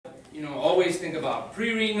always think about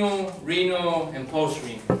pre-renal, renal, and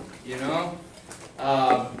post-renal,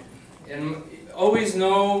 and always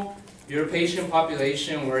know your patient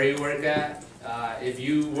population, where you work at. If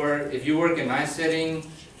you work in my setting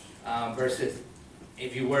versus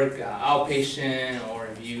if you work outpatient, or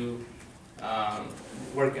if you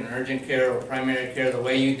work in urgent care or primary care, the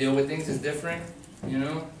way you deal with things is different,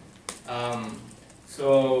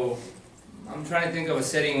 So I'm trying to think of a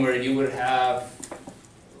setting where you would have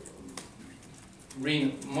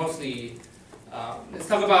mostly. Let's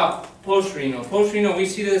talk about post-renal. Post-renal, we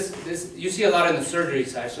see this. You see a lot in the surgery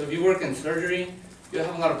side. So if you work in surgery, you'll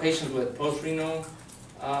have a lot of patients with post-renal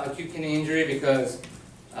acute kidney injury, because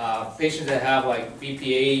patients that have like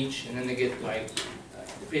BPH, and then they get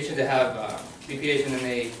patients that have BPH, and then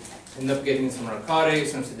they end up getting some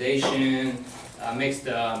narcotics, some sedation, makes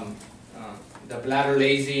the bladder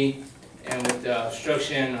lazy, and with the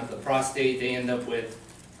obstruction of the prostate, they end up with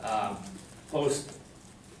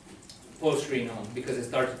post-renal, because it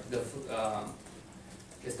starts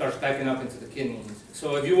backing up into the kidneys.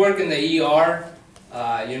 So if you work in the ER,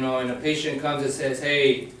 and a patient comes and says,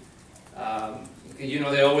 hey,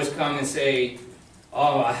 they always come and say,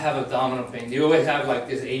 oh, I have abdominal pain. You always have like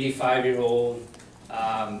this 85-year-old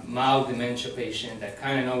mild dementia patient that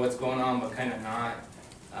kind of know what's going on, but kind of not.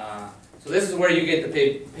 So this is where you get to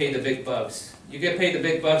pay the big bucks. You get paid the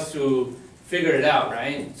big bucks to figure it out,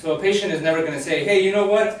 right? So a patient is never going to say, hey, you know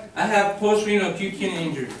what? I have post-renal acute kidney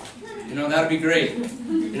injury. That'd be great.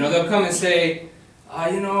 They'll come and say,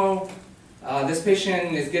 this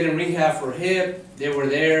patient is getting rehab for hip. They were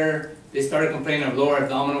there. They started complaining of lower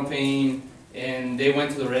abdominal pain, and they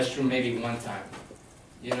went to the restroom maybe one time.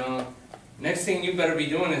 Next thing you better be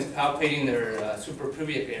doing is palpating their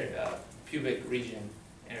pubic region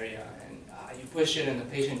area, and you push it, and the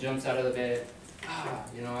patient jumps out of the bed.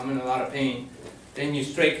 I'm in a lot of pain. Then you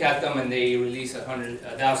straight cat them, and they release 1,000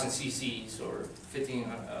 cc's or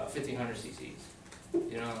 1,500 cc's.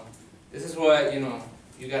 This is what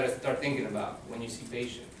you got to start thinking about when you see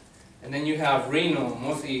patients. And then you have renal.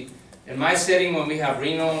 Mostly in my setting, when we have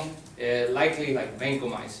renal, likely like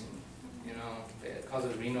vancomycin. It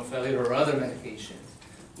causes renal failure or other medications.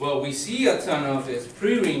 What we see a ton of is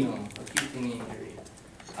pre-renal acute kidney injury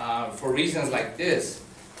for reasons like this.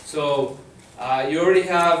 So you already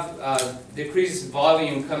have decreased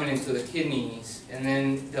volume coming into the kidneys, and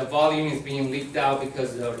then the volume is being leaked out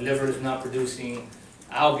because the liver is not producing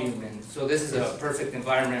albumin. So this is a perfect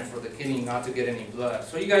environment for the kidney not to get any blood.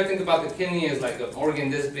 So you got to think about the kidney as like an organ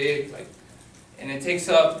this big, and it takes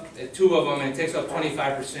up, two of them, and it takes up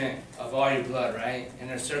 25% of all your blood, right?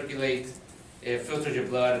 And it circulates, it filters your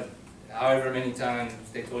blood however many times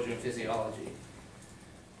they told you in physiology.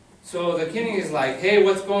 So the kidney is like, hey,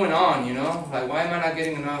 what's going on, why am I not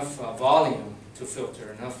getting enough volume to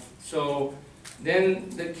filter enough? So then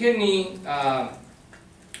the kidney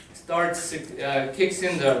kicks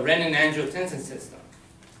in the renin-angiotensin system.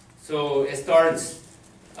 So it starts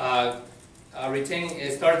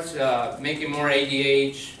making more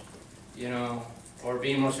ADH, or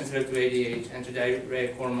being more sensitive to ADH,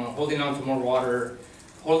 antidiuretic hormone, holding on to more water,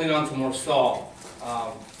 holding on to more salt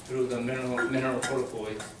through the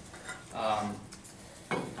mineralocorticoids.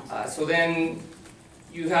 So then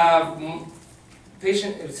you have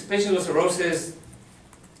patients with cirrhosis.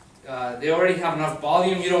 They already have enough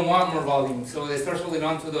volume. You don't want more volume, so they start holding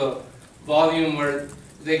on to the volume where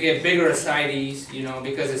they get bigger ascites,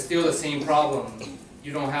 because it's still the same problem.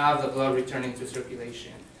 You don't have the blood returning to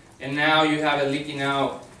circulation, and now you have it leaking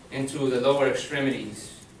out into the lower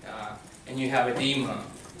extremities, and you have edema.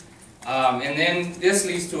 And then this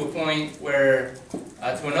leads to a point where,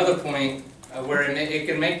 where it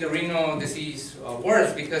can make the renal disease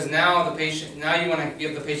worse, because now you want to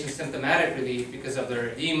give the patient symptomatic relief because of their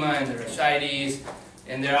edema and their ascites,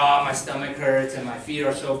 and my stomach hurts and my feet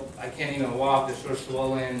are I can't even walk, they're so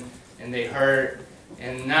swollen and they hurt,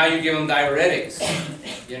 and now you give them diuretics,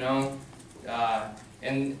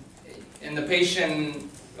 and the patient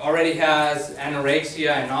already has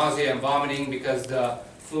anorexia and nausea and vomiting because the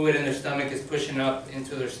fluid in their stomach is pushing up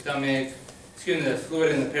into their stomach. The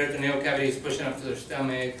fluid in the peritoneal cavity is pushing up to their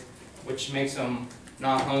stomach, which makes them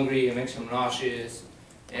not hungry, it makes them nauseous,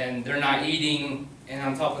 and they're not eating, and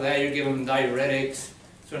on top of that you're giving them diuretics,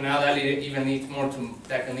 so now that can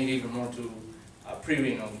lead even more to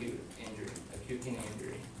pre-renal acute kidney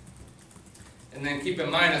injury. And then keep in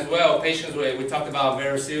mind as well, patients we talked about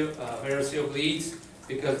varicose bleeds,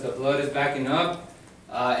 because the blood is backing up,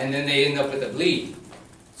 and then they end up with a bleed.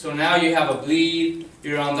 So now you have a bleed,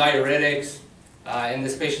 you're on diuretics, and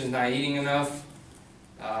this patient is not eating enough.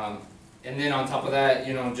 And then on top of that,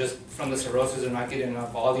 you know, just from the cirrhosis, they're not getting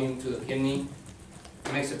enough volume to the kidney.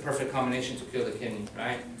 It makes a perfect combination to kill the kidney,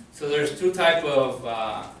 right? So there's two types of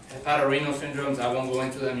hepatorenal syndromes. I won't go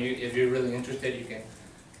into them. If you're really interested, you can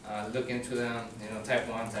look into them. You know, type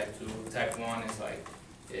 1, type 2. Type 1 is like,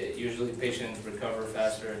 usually patients recover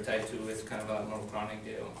faster. Type 2 is kind of a more chronic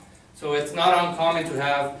deal. So it's not uncommon to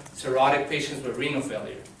have cirrhotic patients with renal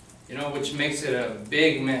failure, you know, which makes it a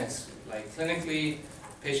big mess. Like clinically,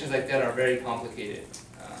 patients like that are very complicated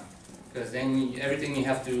because then everything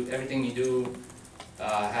you do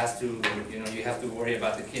has to, you know, you have to worry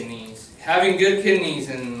about the kidneys. Having good kidneys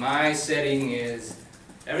in my setting is,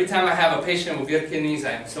 every time I have a patient with good kidneys,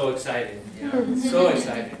 I am so excited, you know, so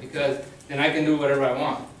excited, because then I can do whatever I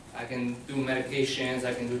want. I can do medications,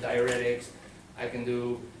 I can do diuretics, I can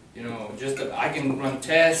do, you know, I can run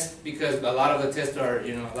tests, because a lot of the tests are,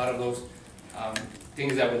 you know, a lot of those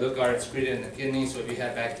things that we look are excreted in the kidney. So if you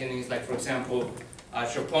have bad kidneys, like for example,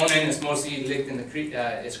 troponin is mostly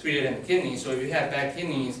excreted in the kidney. So if you have bad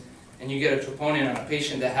kidneys and you get a troponin on a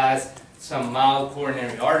patient that has some mild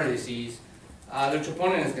coronary artery disease, their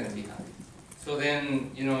troponin is going to be high. So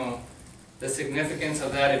then, you know, the significance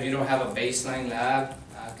of that, if you don't have a baseline lab,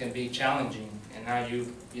 can be challenging. And now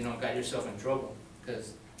you know, got yourself in trouble,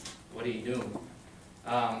 because what do you do?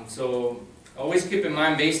 So always keep in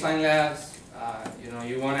mind baseline labs. You know,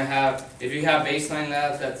 you want to have, if you have baseline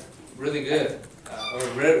labs, that's really good, or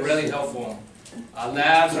really helpful.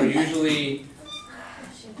 Labs are usually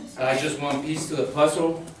just one piece to the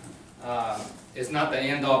puzzle. It's not the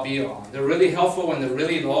end-all be-all. They're really helpful when they're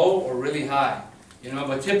really low or really high, you know.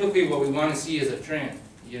 But typically, what we want to see is a trend.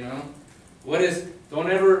 You know, don't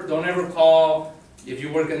ever call, if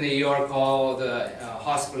you work in the ER, call the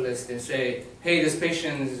hospitalist and say, hey, this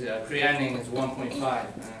patient's creatinine is 1.5.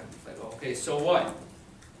 Okay, so what?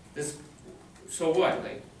 So what?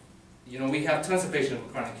 Like, you know, we have tons of patients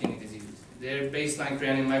with chronic kidney disease. Their baseline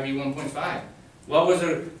creatinine might be 1.5. What was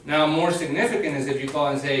their, now more significant is if you call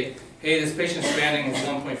and say, hey, this patient's creatinine is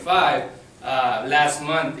 1.5. Last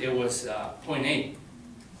month it was 0.8.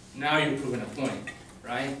 Now you're proving a point,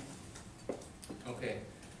 right? Okay.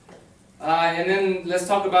 And then let's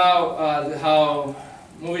talk about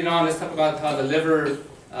moving on, let's talk about how the liver,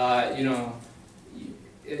 you know,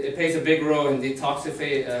 it plays a big role in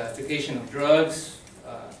detoxification of drugs.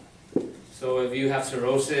 So if you have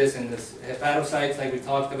cirrhosis and the hepatocytes, like we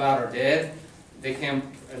talked about, are dead, they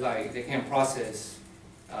can't process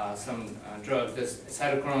some drugs. This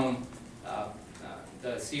cytochrome,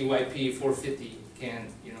 the CYP 450 can,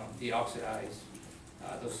 you know, deoxidize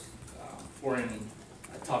those foreign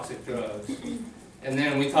toxic drugs. And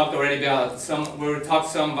then we talked already about some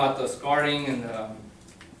about the scarring and the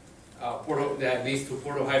that leads to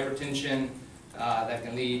portal hypertension, that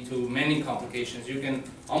can lead to many complications. You can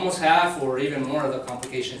almost half or even more of the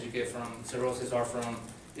complications you get from cirrhosis are from,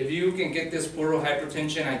 if you can get this portal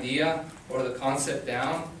hypertension idea or the concept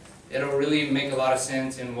down, it'll really make a lot of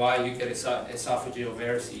sense in why you get esophageal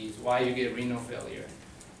varices, why you get renal failure,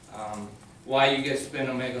 why you get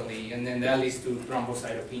splenomegaly, and then that leads to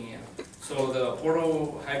thrombocytopenia. So the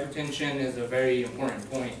portal hypertension is a very important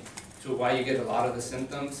point to why you get a lot of the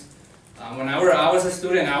symptoms. When I was a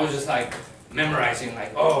student, I was just like memorizing,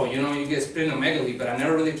 like, oh, you know, you get splenomegaly, but I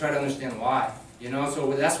never really tried to understand why. You know,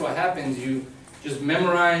 so that's what happens. You just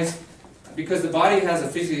memorize, because the body has a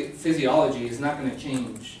physiology. It's not going to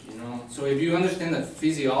change. You know, so if you understand the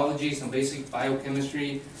physiology, some basic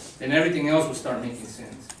biochemistry, then everything else will start making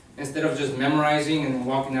sense. Instead of just memorizing and then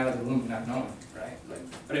walking out of the room and not knowing, right?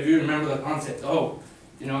 But if you remember the concept, oh,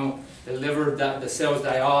 you know, the liver, the cells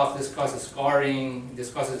die off, this causes scarring,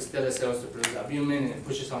 this causes stellate cells to produce albumin, and it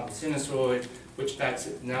pushes on the sinusoid, which backs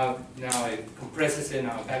it, now it compresses it,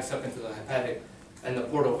 now it backs up into the hepatic and the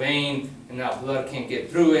portal vein, and now blood can't get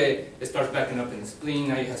through it, it starts backing up in the spleen,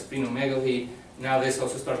 now you have splenomegaly, now this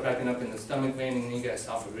also starts backing up in the stomach vein, and then you get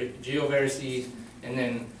esophageal varices, and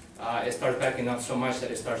then it starts backing up so much that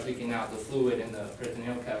it starts leaking out the fluid in the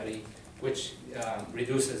peritoneal cavity, which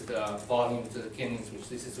reduces the volume to the kidneys,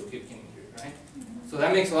 which leads to acute kidney injury, right? So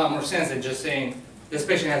that makes a lot more sense than just saying, this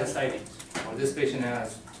patient has ascites, or this patient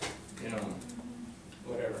has, you know,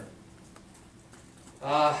 whatever.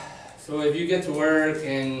 So if you get to work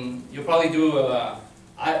and you'll probably do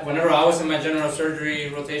whenever I was in my general surgery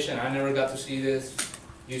rotation, I never got to see this.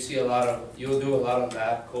 You'll do a lot of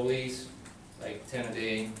lab choles, like 10 a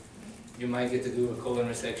day. You might get to do a colon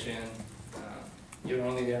resection. You're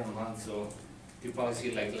only there a month, so you probably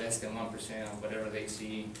see like less than 1% of whatever they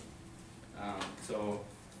see.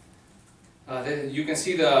 You can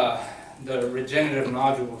see the regenerative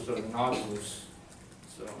nodules or the nodules.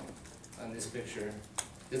 So on this picture,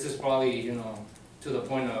 this is probably, to the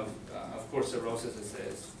point of course, cirrhosis it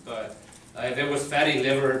says. But if it was fatty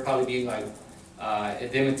liver, it'd probably be like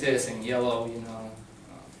edematous and yellow,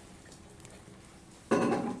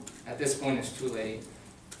 At this point, it's too late.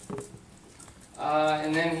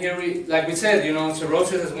 And then here like we said,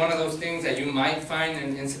 cirrhosis is one of those things that you might find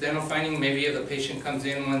an incidental finding. Maybe if the patient comes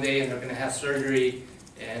in one day and they're going to have surgery,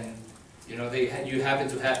 and you happen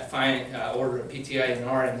to order a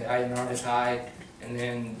PT-INR and the INR is high, and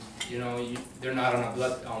then they're not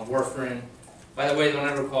on warfarin. By the way, don't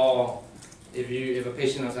ever call if a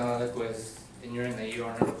patient is on Eliquis and you're in the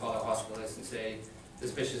ER. Never call a hospitalist and say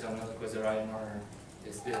this patient's on Eliquis, their INR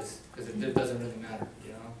is this, because it doesn't really matter.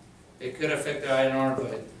 It could affect the INR,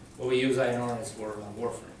 but what we use INR is for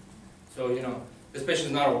warfarin. So this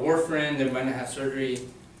patient's not a warfarin. They might not have surgery.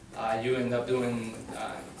 You end up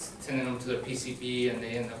sending them to the PCP, and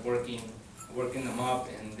they end up working them up,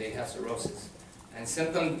 and they have cirrhosis. And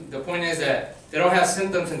the point is that they don't have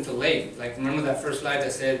symptoms until late. Like, remember that first slide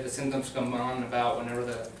that said the symptoms come on about whenever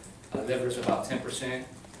the liver is about 10%?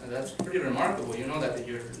 That's pretty remarkable. You know that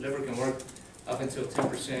your liver can work up until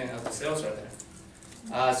 10% of the cells are there.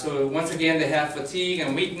 So once again, they have fatigue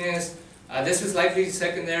and weakness. This is likely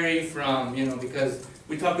secondary from, because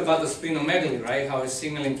we talked about the splenomegaly, right? How it's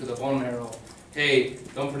signaling to the bone marrow, hey,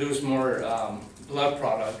 don't produce more blood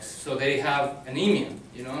products. So they have anemia,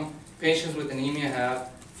 Patients with anemia have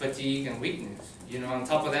fatigue and weakness. On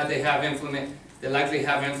top of that, they likely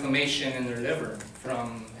have inflammation in their liver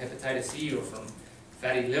from hepatitis C or from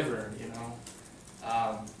fatty liver.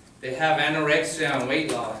 They have anorexia and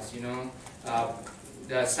weight loss.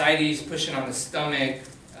 The ascites pushing on the stomach,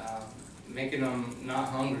 making them not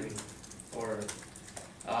hungry, or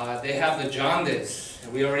they have the jaundice.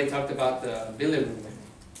 We already talked about the bilirubin,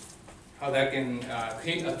 how that can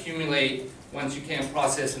accumulate. Once you can't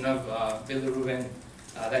process enough bilirubin,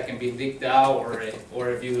 that can be leaked out, or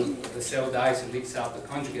if the cell dies, it leaks out the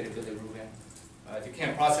conjugated bilirubin. If you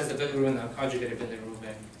can't process the bilirubin, the conjugated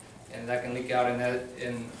bilirubin, and that can leak out, and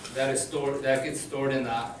that is stored. That gets stored in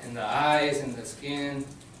the eyes and the skin.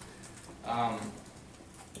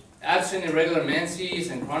 Absent irregular menses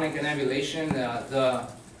and chronic anovulation, the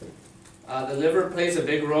liver plays a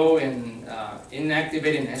big role in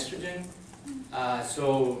inactivating estrogen.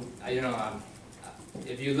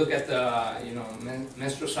 If you look at the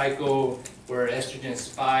menstrual cycle where estrogen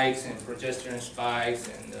spikes and progesterone spikes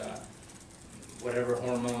and whatever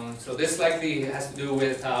hormone, so this likely has to do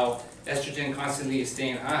with how estrogen constantly is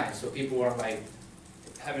staying high. So people are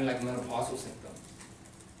having menopausal symptoms,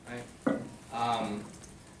 right?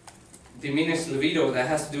 Diminished libido, that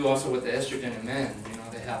has to do also with the estrogen in men.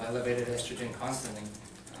 They have elevated estrogen constantly.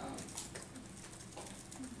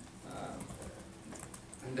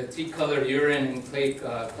 The tea-colored urine and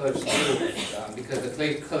clay-colored stools, because the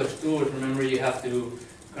clay-colored stools, remember, you have to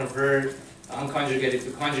convert unconjugated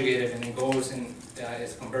to conjugated, and it goes and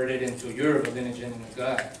is converted into urobilinogen in the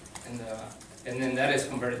gut, and then that is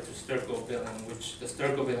converted to stercobilin, which the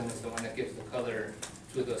stercobilin is the one that gives the color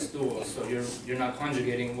to the stool. So you're not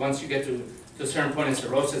conjugating. Once you get to a certain point in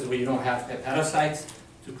cirrhosis where you don't have hepatocytes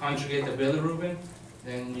to conjugate the bilirubin,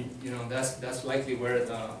 then that's likely where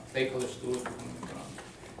the clay-colored stool is coming from.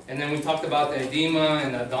 And then we talked about the edema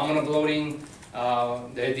and the abdominal bloating,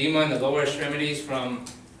 the edema in the lower extremities from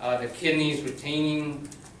the kidneys retaining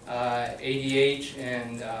ADH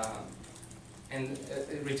and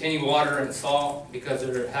retaining water and salt because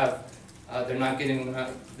they're not getting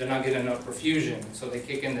enough perfusion, so they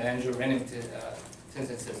kick in the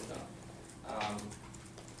angiorenin-tensin system.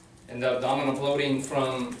 And the abdominal bloating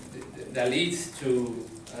that leads to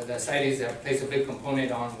the ascites that plays a big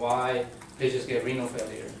component on why patients get renal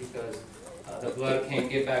failure, because the blood can't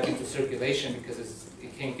get back into circulation because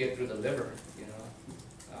it can't get through the liver,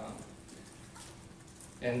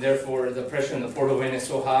 and therefore the pressure in the portal vein is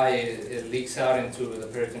so high it leaks out into the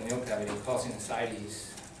peritoneal cavity, causing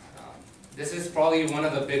ascites. This is probably one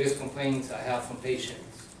of the biggest complaints I have from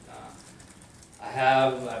patients. I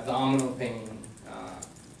have abdominal pain.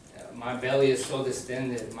 My belly is so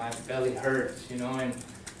distended. My belly hurts, and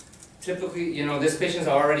typically, these patients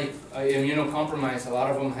are already immunocompromised. A lot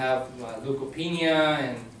of them have leukopenia,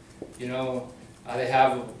 and they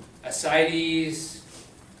have ascites,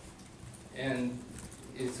 and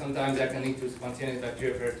sometimes that can lead to spontaneous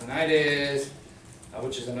bacterial peritonitis,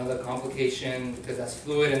 which is another complication because that's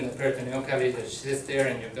fluid in the peritoneal cavity that sits there,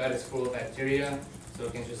 and your gut is full of bacteria, so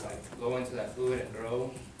it can just go into that fluid and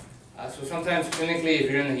grow. So sometimes clinically, if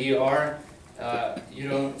you're in the ER,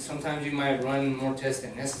 sometimes you might run more tests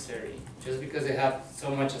than necessary, just because they have so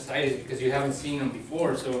much ascites, because you haven't seen them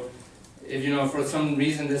before. So if for some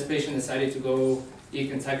reason this patient decided to go eat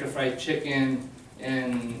Kentucky Fried Chicken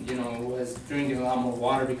and, you know, was drinking a lot more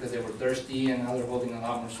water because they were thirsty, and now they're holding a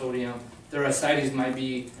lot more sodium. Their ascites might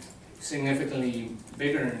be significantly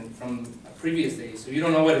bigger from previous days. So you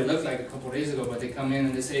don't know what it looked like a couple of days ago, but they come in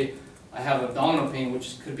and they say, I have abdominal pain,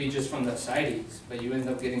 which could be just from the ascites, but you end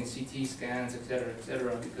up getting CT scans, et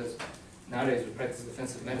cetera, because nowadays we practice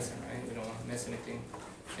defensive medicine, right? We don't want to miss anything.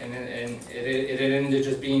 And it ended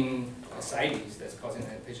just being ascites that's causing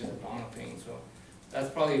the patient's abdominal pain. So that's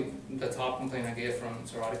probably the top complaint I get from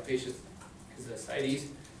cirrhotic patients is the ascites.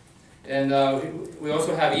 And we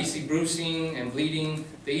also have easy bruising and bleeding.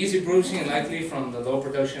 The easy bruising likely from the low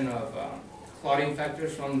production of clotting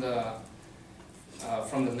factors from the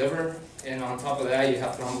liver, and on top of that you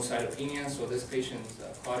have thrombocytopenia, so this patient's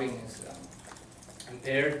clotting is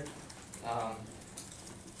impaired.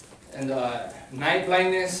 And night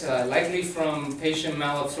blindness, likely from patient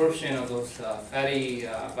malabsorption of those fatty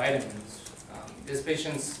vitamins. This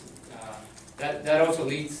patient's, that also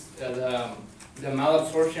leads, the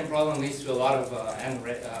malabsorption problem leads to a lot of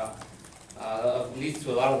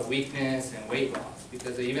the weakness and weight loss,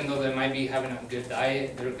 because even though they might be having a good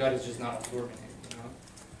diet, their gut is just not absorbing it, you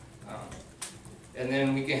know. And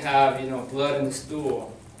then we can have, you know, blood in the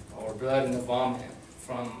stool or blood in the vomit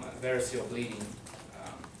from variceal bleeding.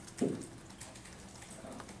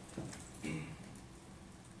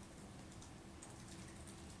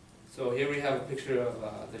 So here we have a picture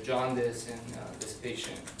of the jaundice in this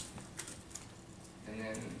patient, and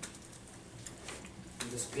then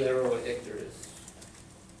the scleroicterus.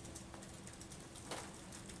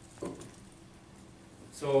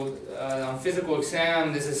 So on physical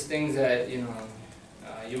exam, this is things that, you know,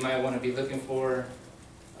 you might want to be looking for.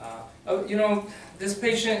 You know, this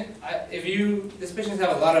patient, this patient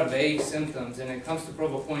have a lot of vague symptoms, and it comes to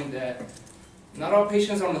prove a point that not all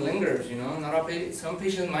patients are malingers, you know. Not all some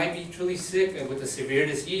patients might be truly sick with a severe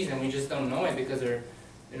disease, and we just don't know it because they're,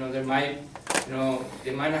 you know, they might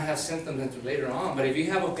not have symptoms until later on. But if you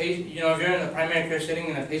have a patient, you know, if you're in a primary care setting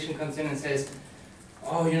and a patient comes in and says,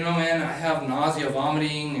 oh, you know, man, I have nausea,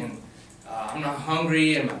 vomiting, and I'm not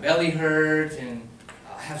hungry, and my belly hurts, and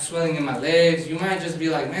I have swelling in my legs, you might just be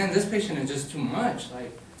like, man, this patient is just too much.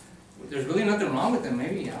 Like, there's really nothing wrong with them.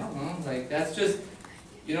 Maybe, I don't know. Like, that's just,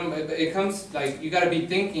 you know, it comes, like, you got to be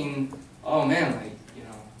thinking, oh, man, like, you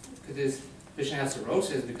know, could this patient have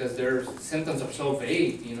cirrhosis because their symptoms are so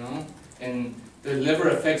vague, you know, and the liver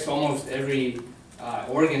affects almost every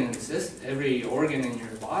organ in the system, every organ in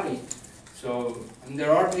your body. So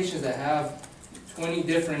there are patients that have 20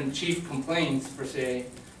 different chief complaints, per se,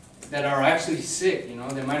 that are actually sick, you know.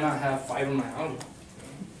 They might not have fibromyalgia.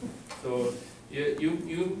 So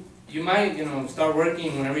you might, you know, start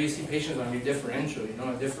working whenever you see patients on your differential, you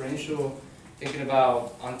know, a differential, thinking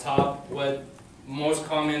about on top what most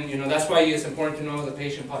common, you know, that's why it's important to know the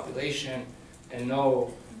patient population and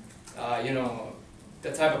know, you know,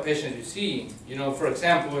 the type of patient you see. You know, for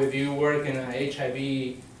example, if you work in an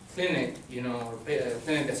HIV clinic, you know, or a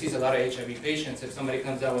clinic that sees a lot of HIV patients, if somebody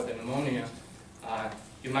comes out with a pneumonia,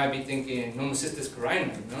 you might be thinking pneumocystis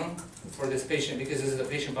carinii, you know, for this patient, because this is the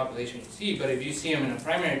patient population you see. But if you see them in a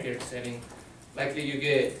primary care setting, likely you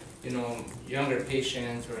get, you know, younger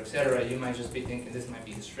patients or etc., you might just be thinking this might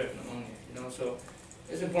be the strep pneumonia, you know. So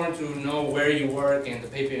it's important to know where you work and the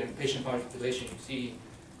patient population you see.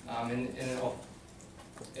 And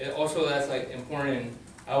also that's like important.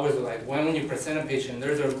 I always like when you present a patient,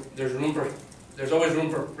 there's always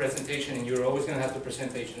room for presentation, and you're always going to have to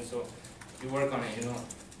present patients. So you work on it, you know.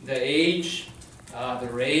 The age, the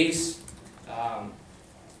race,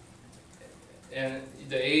 and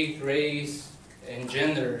the age, race, and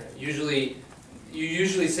gender. You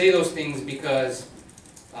usually say those things because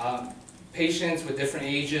patients with different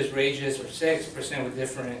ages, races, or sex present with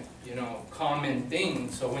different, you know, common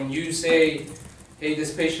things. So when you say, hey,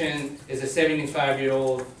 this patient is a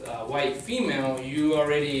 75-year-old white female, you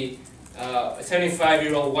already, a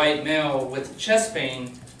 75-year-old white male with chest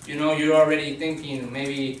pain, you know, you're already thinking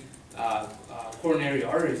maybe coronary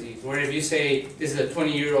artery disease. Where if you say this is a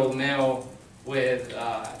 20-year-old male with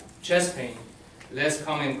chest pain, less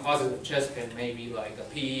common causes of chest pain, maybe like a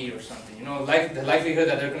PE or something. You know, like the likelihood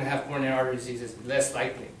that they're going to have coronary artery disease is less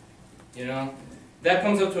likely. You know, that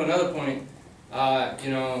comes up to another point. You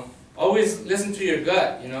know, always listen to your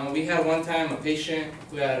gut. You know, we had one time a patient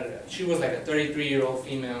who had, she was like a 33-year-old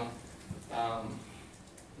female,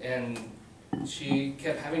 and she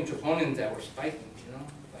kept having troponins that were spiking. You know,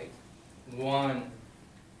 like 1,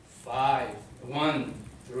 5, 1,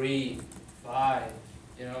 3, 5.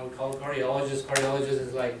 You know, we call cardiologist. Cardiologist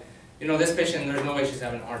is like, you know, this patient, there's no way she's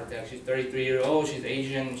having a heart attack. She's 33 years old, she's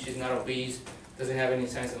Asian, she's not obese, doesn't have any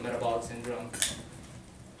signs of metabolic syndrome.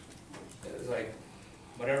 like,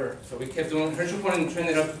 whatever. So we kept doing, her troponin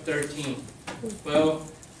trended up to 13. Well,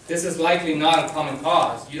 this is likely not a common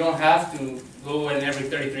cause. You don't have to go in every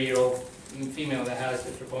 33-year-old female that has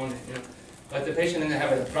the troponin, you know. But the patient ended up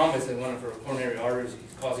having a thrombus in one of her coronary arteries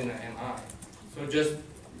causing an MI. So just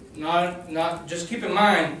just keep in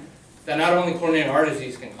mind that not only coronary artery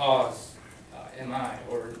disease can cause MI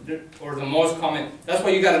or the most common. That's why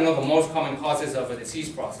you got to know the most common causes of a disease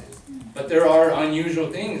process. But there are unusual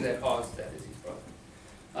things that cause that disease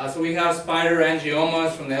process. So we have spider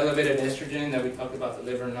angiomas from the elevated estrogen that we talked about, the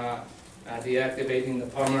liver not deactivating, the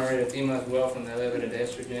pulmonary edema as well from the elevated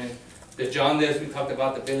estrogen. The jaundice, we talked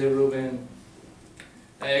about the bilirubin.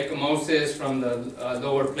 Ecchymosis from the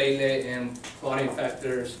lower platelet and clotting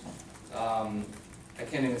factors. I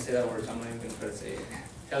can't even say that word, so I'm not even going to try to say it.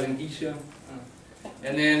 Telangiectasia.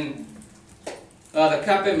 And then the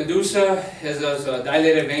caput medusa is those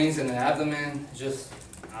dilated veins in the abdomen. Just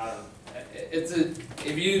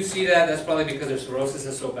if you see that, that's probably because their cirrhosis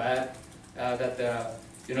is so bad that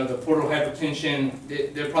the portal hypertension.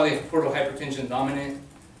 They're probably portal hypertension dominant.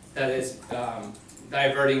 That is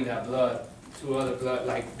diverting that blood to other blood,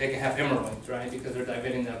 like they can have hemorrhoids, right? Because they're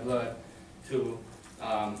diverting that blood to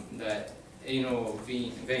the anal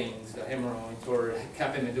veins, the hemorrhoids, or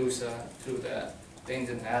caput medusa to the veins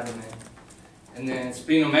in the abdomen. And then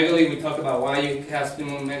splenomegaly, we talked about why you have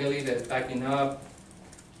splenomegaly, that's backing up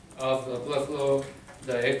of the blood flow,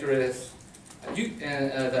 the icterus,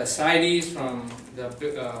 the ascites from the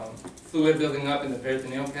fluid building up in the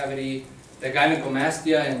peritoneal cavity, the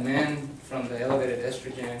gynecomastia in men from the elevated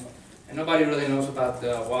estrogen. And nobody really knows about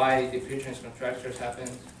why the preterm contractures happen,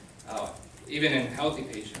 even in healthy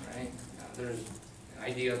patients, right? There's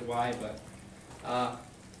ideas why, but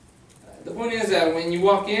the point is that when you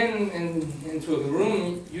walk into a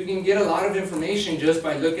room, you can get a lot of information just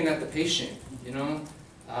by looking at the patient, you know?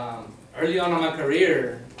 Early on in my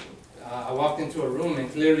career, I walked into a room,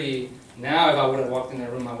 and clearly, now if I would have walked in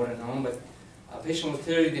that room, I would have known, but a patient was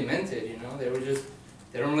clearly demented, you know?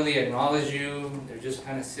 They don't really acknowledge you. They're just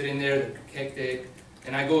kind of sitting there. They're cachectic.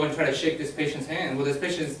 And I go and try to shake this patient's hand. Well, this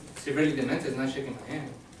patient is severely demented. Is not shaking my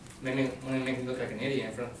hand. Want to make me look like an idiot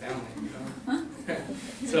in front of the family. You know?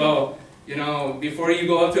 So, you know, before you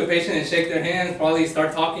go up to a patient and shake their hand, probably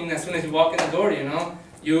start talking as soon as you walk in the door. You know,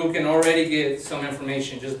 you can already get some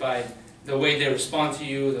information just by the way they respond to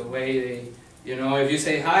you, the way they, you know, if you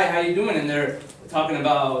say hi, how you doing, and they're talking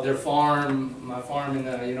about their farm, my farm, and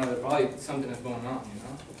you know, there's probably something that's going on, you know.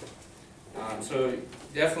 So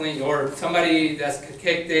definitely, or somebody that's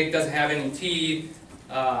cachectic, doesn't have any teeth.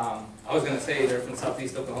 I was gonna say they're from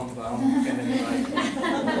Southeast Oklahoma, but I don't offend anybody.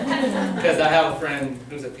 Because I have a friend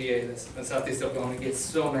who's a PA that's from Southeast Oklahoma. He gets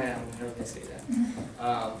so mad whenever they say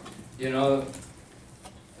that. You know,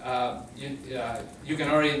 you can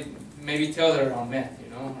already maybe tell they're on meth, you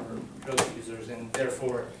know, or drug users, and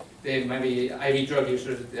therefore they might be IV drug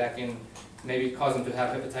users that can maybe cause them to have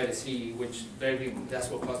hepatitis C, which that's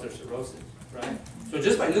what caused their cirrhosis, right? So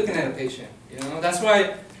just by looking at a patient, you know, that's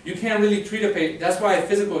why you can't really treat a patient. That's why a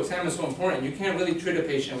physical exam is so important. You can't really treat a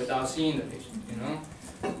patient without seeing the patient, you know.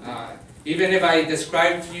 Even if I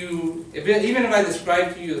describe to you, the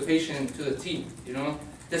patient to the T, you know,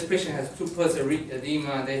 this patient has 2+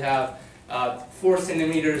 edema. They have 4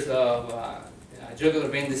 centimeters of jugular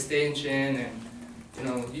vein distension, and you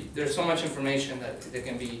know, there's so much information that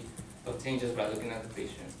can be obtained just by looking at the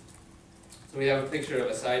patient. So we have a picture of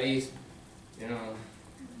ascites. You know,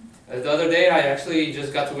 the other day I actually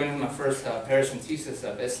just got to witness my first paracentesis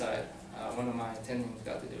at bedside. One of my attendings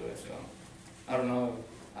got to do it, so I don't know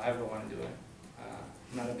if I ever want to do it.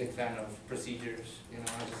 I'm not a big fan of procedures. You know,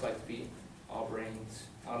 I just like to be all brains.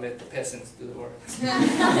 I'll let the peasants do the work.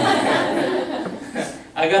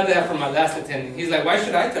 I got that from my last attending. He's like, why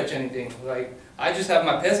should I touch anything? Like, I just have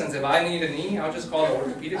my peasants. If I need a knee, I'll just call the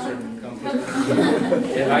orthopedic surgeon to come fix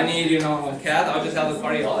it. If I need, you know, a cath, I'll just have the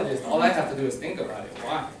cardiologist. All I have to do is think about it.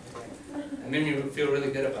 Why? It made me feel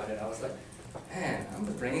really good about it. I was like, man, I'm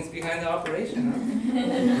the brains behind the operation.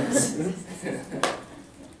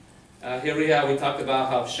 Huh? Here we talked about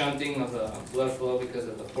how shunting of the blood flow because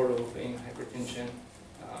of the portal vein hypertension.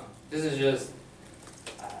 This is just,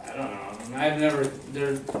 I don't know, I've never,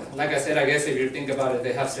 like I said, I guess if you think about it,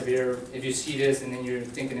 they have severe, if you see this and then you're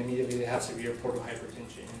thinking immediately they have severe portal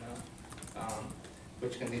hypertension, you know,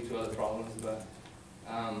 which can lead to other problems, but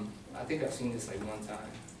I think I've seen this like one time.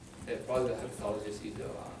 Probably the hepatologist sees it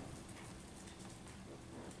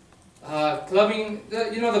a lot. Clubbing,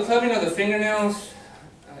 you know, the clubbing of the fingernails,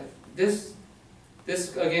 this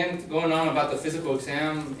this again, going on about the physical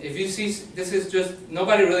exam, if you see, this is just,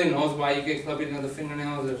 nobody really knows why you get clubbing of the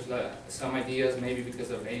fingernails. There's like some ideas, maybe because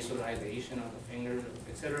of vasodilation of the fingers,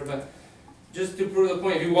 etc. But just to prove the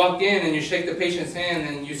point, if you walk in and you shake the patient's hand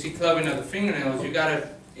and you see clubbing of the fingernails, you gotta,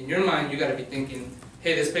 in your mind, you gotta be thinking,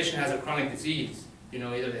 hey, this patient has a chronic disease. You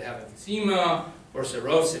know, either they have emphysema or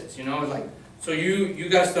cirrhosis, you know, like, so you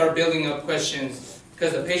gotta start building up questions,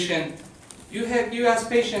 because the patient, you ask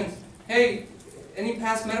patients, hey, any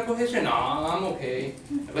past medical history? No, I'm okay.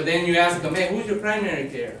 But then you ask them, hey, who's your primary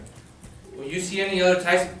care? Well, you see any other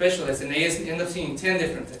types of specialists, and they end up seeing 10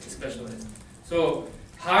 different types of specialists. So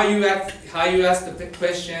how you ask the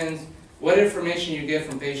questions, what information you get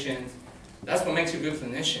from patients, that's what makes you a good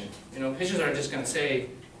clinician. You know, patients are just going to say,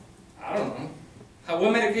 I don't know,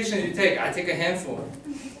 what medication do you take? I take a handful.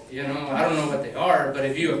 You know, I don't know what they are, but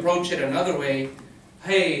if you approach it another way,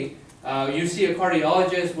 hey, you see a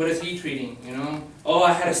cardiologist, what is he treating, you know? Oh,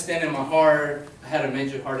 I had a stent in my heart, I had a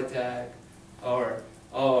major heart attack, or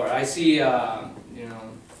I see, you know,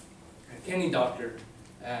 a kidney doctor.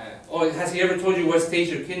 Oh, has he ever told you what stage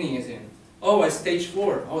your kidney is in? Oh, it's stage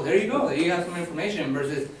 4. Oh, there you go, there you have some information,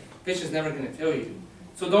 versus patient's never going to tell you.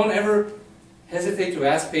 So don't ever hesitate to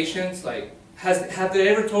ask patients, like, have they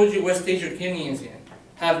ever told you what stage your kidney is in?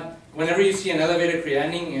 Whenever you see an elevated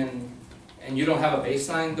creatinine and you don't have a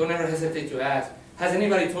baseline, don't ever hesitate to ask, has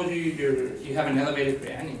anybody told you you have an elevated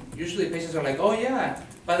creatinine? Usually patients are like, oh yeah,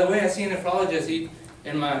 by the way, I see a nephrologist,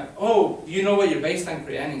 oh, you know what your baseline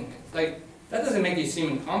creatinine is. Like, that doesn't make you seem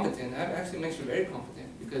incompetent, that actually makes you very competent,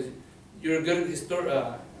 because you're good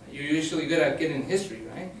at you're usually good at getting history,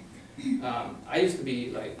 right? I used to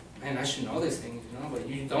be like, man, I should know these things, you know, but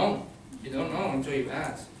you don't know until you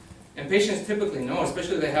ask. And patients typically know,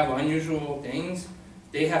 especially if they have unusual things.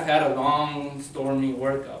 They have had a long, stormy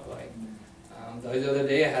workup. Like the other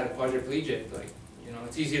day, I had a quadriplegic. Like, you know,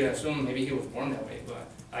 it's easy to assume maybe he was born that way, but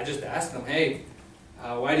I just asked them, hey,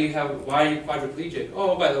 why are you quadriplegic?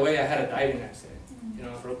 Oh, by the way, I had a diving accident. You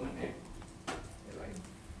know, I broke my neck. Like,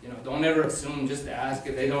 you know, don't ever assume. Just ask.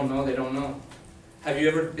 If they don't know, they don't know. Have you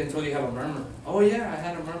ever been told you have a murmur? Oh yeah, I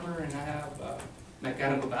had a murmur and I have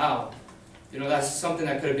mechanical valve. You know, that's something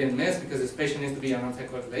that could have been missed because this patient needs to be on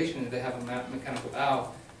anticoagulation. If they have a mechanical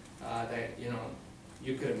valve, that, you know,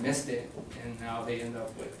 you could have missed it, and now they end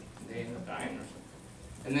up dying or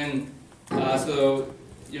something. And then, so,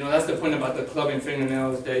 you know, that's the point about the clubbing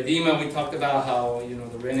fingernails. The edema, we talked about how, you know,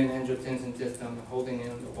 the renin-angiotensin system holding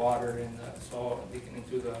in the water and the salt leaking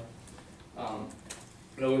into the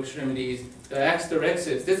lower extremities. The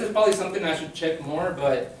hysterexis, this is probably something I should check more,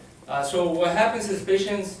 but so what happens is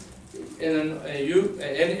patients,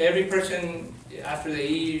 every person after they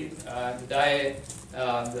eat the diet,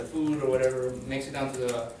 the food or whatever, makes it down to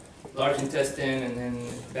the large intestine, and then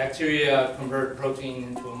bacteria convert protein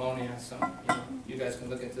into ammonia. So you guys can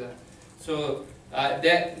look into that. So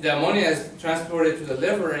the ammonia is transported to the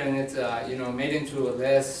liver, and it's made into a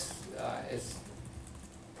less, it's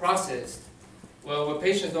processed. Well, when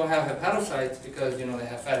patients don't have hepatocytes because they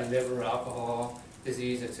have fatty liver, alcohol,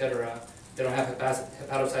 disease, etc., they don't have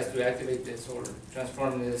hepatocytes to activate this or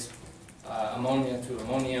transform this ammonia to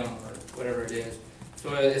ammonium or whatever it is.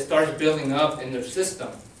 So it starts building up in their system.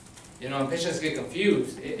 And patients get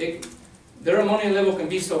confused. Their ammonia level can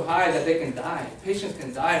be so high that they can die. Patients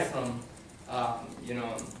can die from,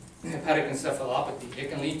 hepatic encephalopathy. It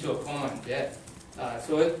can lead to a coma and death. I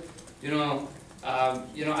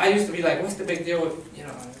used to be like, what's the big deal with,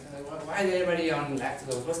 why is everybody on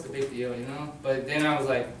lactose? What's the big deal, But then I was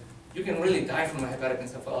like, you can really die from a hepatic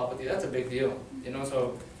encephalopathy. That's a big deal,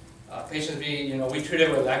 So patients we treat it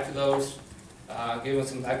with lactulose, give them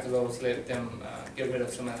some lactulose, let them get rid of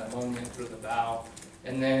some of the ammonia through the bowel.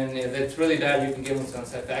 And then if it's really bad, you can give them some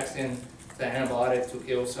cefaxin, the antibiotic, to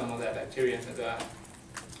kill some of that bacteria in the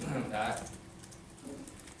gut.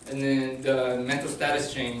 And then the mental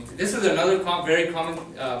status change. This is another very common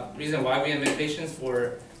reason why we admit patients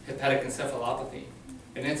for hepatic encephalopathy.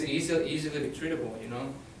 And it's easily be treatable,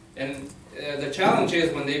 And the challenge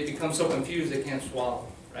is when they become so confused they can't swallow,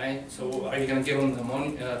 right? So are you going to give them the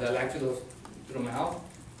lactulose through the mouth?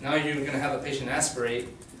 Now you're going to have the patient aspirate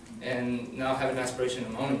and now have an aspiration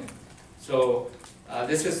pneumonia. So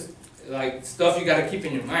this is like stuff you got to keep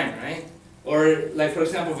in your mind, right? Or like, for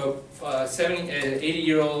example, if a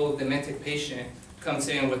 80-year-old demented patient comes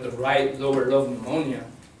in with the right lower lobe pneumonia,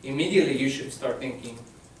 immediately you should start thinking,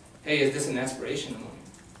 hey, is this an aspiration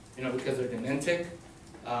pneumonia? Because they're dementic,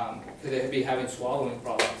 could they be having swallowing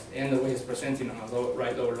problems, and the way it's presenting on a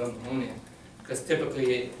right lower lobe pneumonia? Because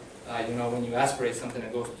typically, when you aspirate something,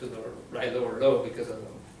 it goes to the right lower lobe because of the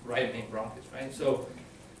right main bronchus, right? So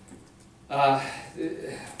And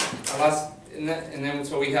then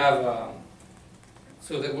so we have,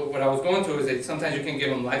 what I was going to is that sometimes you can give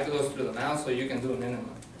them lactose through the mouth, so you can do an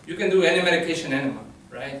enema. You can do any medication enema,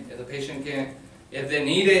 right? If the patient can't, if they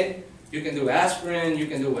need it, you can do aspirin, you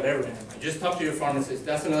can do whatever enema. Just talk to your pharmacist.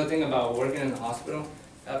 That's another thing about working in the hospital.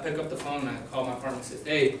 I pick up the phone and I call my pharmacist,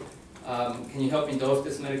 hey, can you help me dose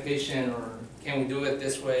this medication, or can we do it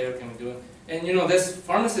this way, or can we do it? And you know, this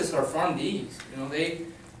pharmacists are PharmDs. You know,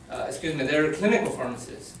 they're clinical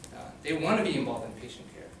pharmacists. They want to be involved in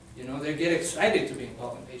patient care. You know, they get excited to be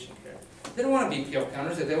involved in patient care. They don't want to be pill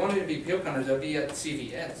counters. If they wanted to be pill counters, they'll be at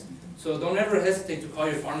CVS. So don't ever hesitate to call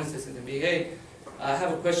your pharmacist and be, hey, I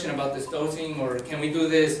have a question about this dosing, or can we do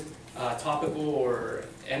this topical or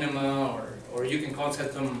enema, or you can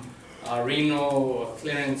contact them renal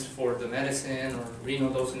clearance for the medicine, or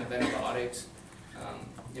renal dosing of antibiotics.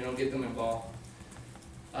 You know, get them involved.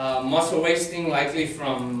 Muscle wasting, likely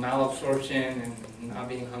from malabsorption and not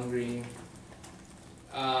being hungry.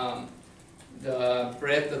 The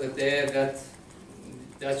breath of the dead,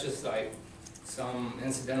 that's just like some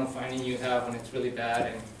incidental finding you have when it's really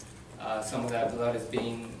bad, and some of that blood is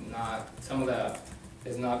being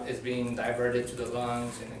is being diverted to the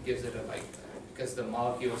lungs, and it gives it a because the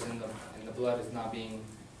molecules in the blood is not being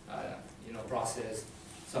you know, processed.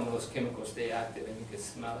 Some of those chemicals stay active, and you can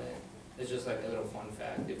smell it. It's just like a little fun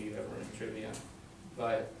fact if you ever in trivia.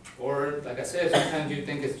 Or like I said, sometimes you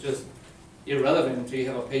think it's just irrelevant until you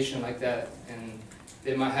have a patient like that, and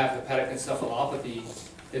they might have hepatic encephalopathy.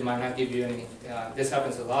 They might not give you any. This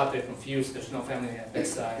happens a lot. They're confused. There's no family at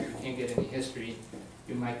bedside. You can't get any history.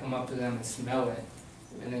 You might come up to them and smell it,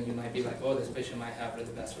 and then you might be like, "Oh, this patient might have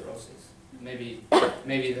really bad cirrhosis." Maybe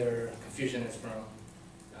their confusion is from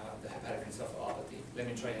the hepatic encephalopathy. Let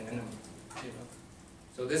me try an enema. You know.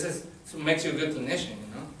 So this is makes you a good clinician. You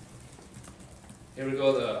know. Here we go.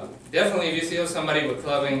 Definitely, if you see somebody with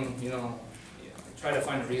clubbing, you know, try to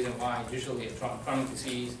find a reason why. Usually, a chronic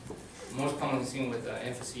disease, most commonly seen with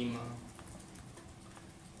emphysema.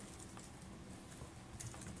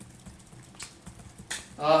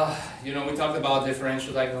 You know, we talked about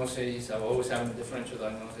differential diagnoses. I'm always having a differential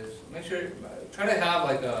diagnosis. Make sure, try to have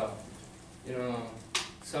like a, you know,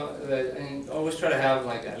 and always try to have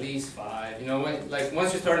like at least 5. You know, like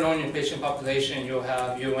once you start knowing your patient population, you'll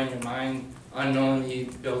have you in your mind unknowingly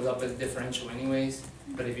build up a differential anyways.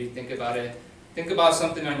 But if you think about it, think about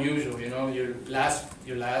something unusual. You know, your last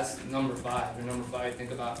number 5. Your number 5.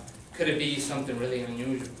 Think about, could it be something really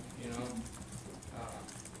unusual? You know.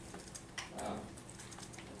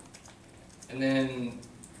 And then,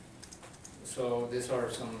 so these are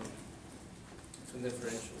some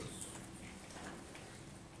differentials.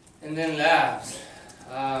 And then labs.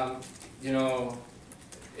 You know,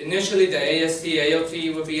 initially the AST, ALT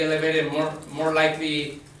will be elevated. More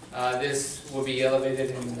likely, this will be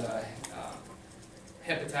elevated in the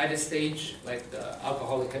hepatitis stage, like the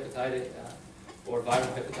alcoholic hepatitis or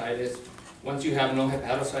viral hepatitis. Once you have no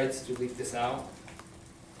hepatocytes to leak this out,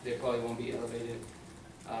 they probably won't be elevated.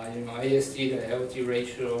 You know, AST to ALT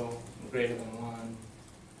ratio greater than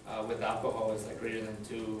 1. With alcohol, it's like greater than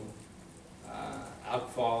 2.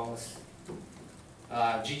 Alcohols.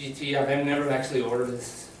 GGT, I've never actually ordered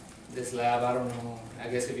this lab. I don't know. I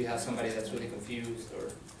guess if you have somebody that's really confused or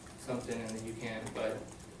something, and then you can. But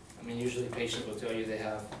I mean, usually patients will tell you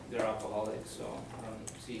they're alcoholics, so I don't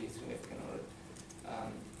see significant order.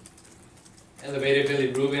 Elevated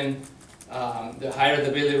bilirubin. The higher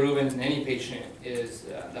the bilirubin in any patient is,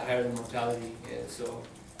 the higher the mortality is. So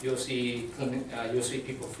you'll see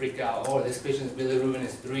people freak out. Oh, this patient's bilirubin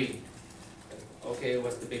is 3. Okay,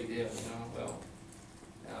 what's the big deal? You know, well,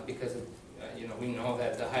 because of, you know, we know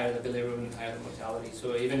that the higher the bilirubin, the higher the mortality.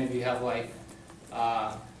 So even if you have like,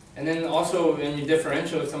 and then also in your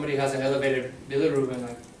differential, if somebody has an elevated bilirubin,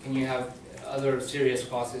 like, can you have other serious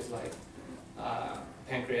causes like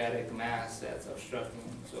pancreatic mass that's obstructing?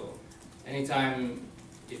 So anytime,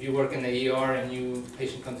 if you work in the ER and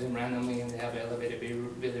patient comes in randomly and they have elevated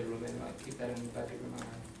bilirubin, like, keep that in the back of your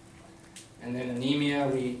mind. And then anemia,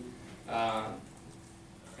 we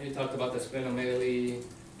talked about the splenomegaly,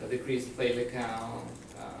 the decreased platelet count,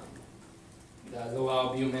 the low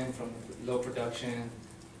albumin from low production,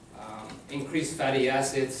 increased fatty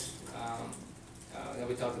acids that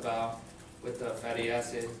we talked about with the fatty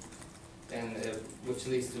acid, and which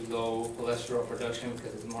leads to low cholesterol production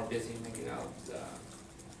because it's more busy making out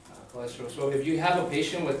cholesterol. So if you have a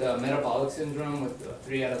patient with a metabolic syndrome with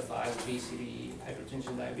 3 out of 5 obesity,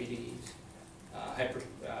 hypertension, diabetes,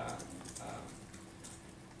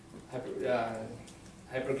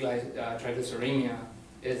 triglyceridemia,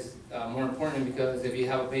 is more important, because if you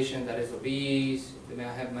have a patient that is obese, they may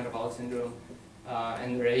have metabolic syndrome,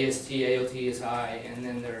 and their AST, ALT is high, and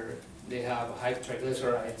then they have high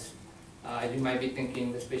triglycerides, you might be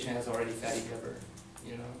thinking this patient has already fatty liver,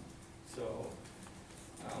 you know. So,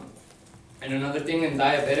 and another thing, in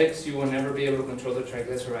diabetics, you will never be able to control the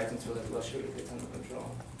triglycerides until the blood sugar gets under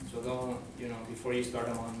control. So don't, you know, before you start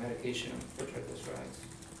them on medication for triglycerides.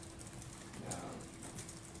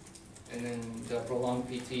 And then the prolonged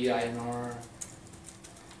PT, INR,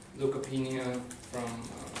 leukopenia from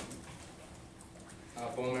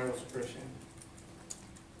bone marrow suppression.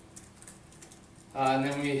 And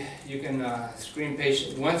then you can screen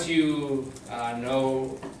patients. Once you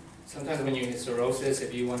know, sometimes when you get cirrhosis,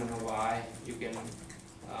 if you want to know why, you can,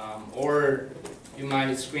 or you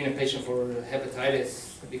might screen a patient for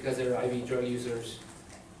hepatitis because they're IV drug users,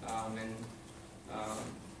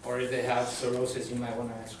 or if they have cirrhosis, you might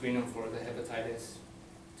want to screen them for the hepatitis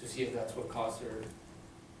to see if that's what caused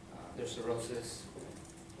their cirrhosis.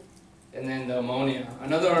 And then the ammonia.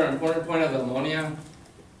 Another important point of the ammonia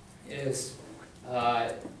is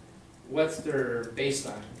what's their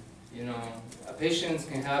baseline. You know, patients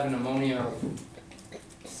can have an ammonia of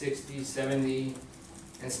 60, 70,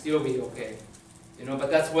 and still be okay. You know, but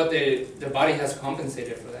that's what their body has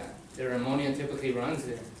compensated for that. Their ammonia typically runs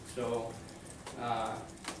there. So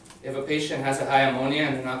if a patient has a high ammonia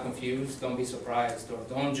and they're not confused, don't be surprised, or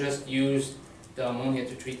don't just use the ammonia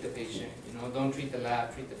to treat the patient. You know, don't treat the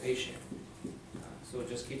lab, treat the patient. So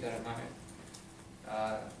just keep that in mind.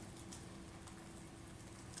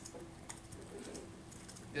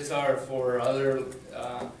 These are for other,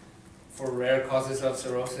 for rare causes of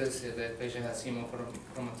cirrhosis. If the patient has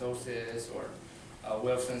hemochromatosis or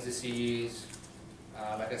Wilson's disease.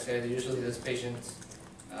 Like I said, usually these patients,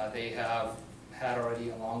 they have had already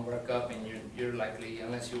a long workup, and you're likely,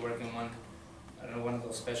 unless you work in one of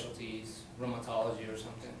those specialties, rheumatology or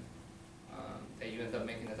something, that you end up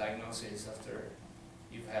making a diagnosis after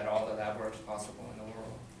you've had all the lab works possible in the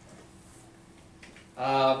world.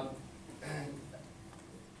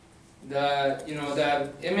 The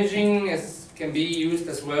imaging can be used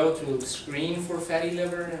as well to screen for fatty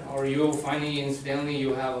liver, or you'll find, incidentally,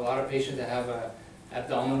 you have a lot of patients that have a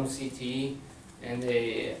abdominal CT, and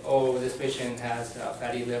this patient has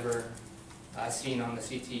fatty liver seen on the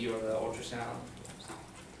CT or the ultrasound.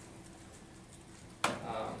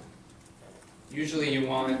 Usually you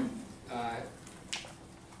want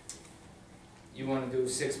to do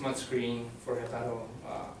 6-month screening for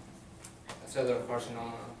hepatocellular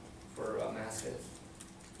carcinoma for masses.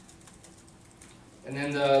 And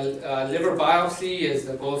then the liver biopsy is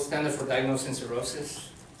the gold standard for diagnosing cirrhosis.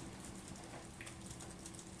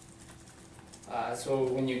 So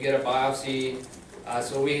when you get a biopsy,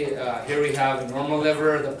 here we have a normal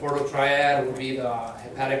liver. The portal triad would be the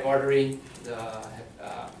hepatic artery, the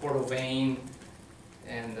portal vein,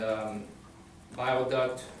 and bile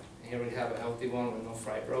duct. Here we have a healthy one with no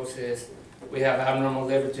fibrosis. We have abnormal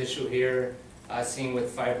liver tissue here, seen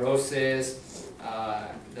with fibrosis,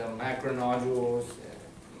 the macronodules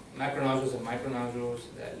and micronodules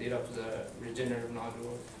that lead up to the regenerative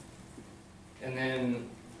nodules. And then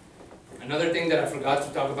another thing that I forgot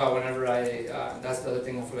to talk about whenever that's the other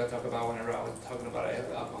thing I forgot to talk about whenever I was talking about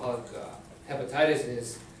alcoholic hepatitis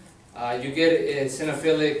is you get a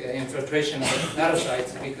eosinophilic infiltration of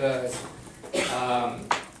hepatocytes because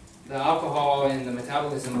the alcohol and the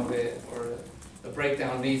metabolism of it, or the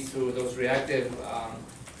breakdown, leads to those reactive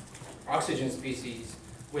oxygen species,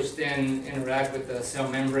 which then interact with the cell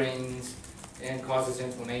membranes and causes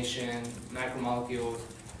inflammation, macromolecules,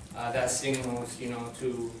 that signals,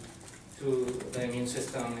 to the immune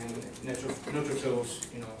system, and neutrophils,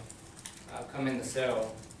 come in the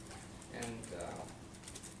cell, and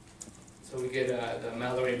so we get the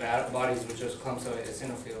mammillary bodies, which is clumps of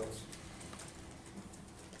eosinophils.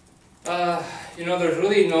 There's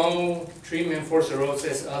really no treatment for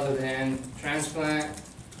cirrhosis other than transplant.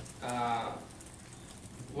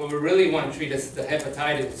 What we really want to treat is the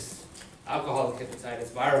hepatitis, alcoholic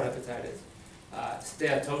hepatitis, viral hepatitis,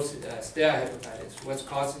 steatohepatitis,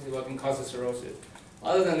 what can cause the cirrhosis.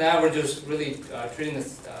 Other than that, we're just really treating the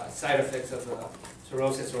side effects of the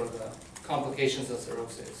cirrhosis or the complications of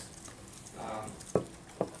cirrhosis.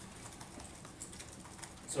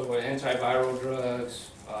 So antiviral drugs,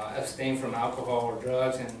 abstain from alcohol or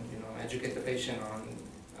drugs, and educate the patient on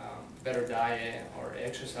better diet or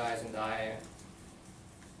exercise and diet.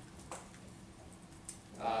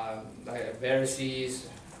 Like varices,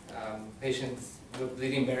 patients with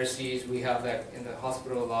bleeding varices, we have that in the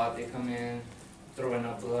hospital a lot. They come in, throwing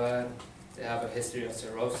up blood, they have a history of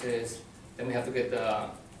cirrhosis. Then we have to get the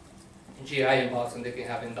GI involves, and they can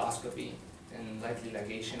have endoscopy and likely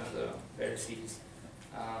ligation of the varices.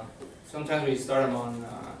 Sometimes we start them on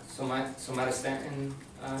somatostatin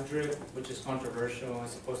drip, which is controversial.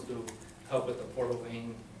 It's supposed to help with the portal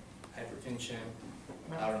vein hypertension.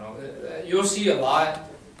 I don't know. You'll see a lot.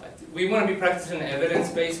 We want to be practicing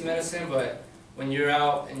evidence-based medicine, but when you're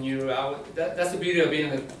out and that's the beauty of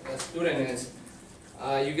being a student is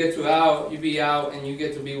you be out and you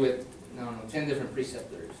get to be with 10 different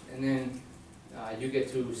preceptors, and then you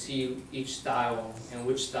get to see each style and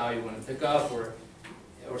which style you want to pick up, or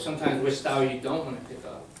sometimes which style you don't want to pick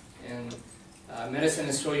up. And medicine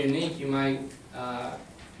is so unique. You might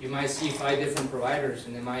see 5 different providers,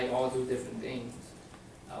 and they might all do different things.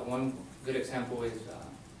 One good example is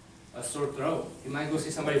a sore throat. You might go see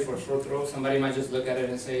somebody for a sore throat. Somebody might just look at it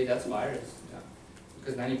and say that's virus,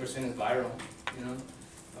 because 90% is viral.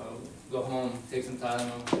 Go home, take some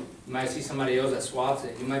Tylenol. You might see somebody else that swabs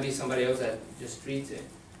it. You might be somebody else that just treats it.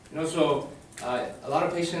 So a lot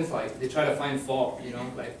of patients, like, they try to find fault.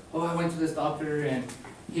 Like, oh, I went to this doctor and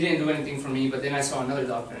he didn't do anything for me, but then I saw another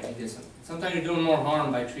doctor and he did something. Sometimes you're doing more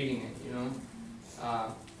harm by treating it.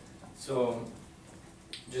 So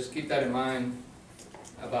just keep that in mind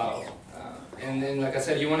about. And then, like I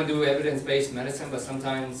said, you want to do evidence-based medicine, but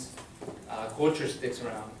sometimes culture sticks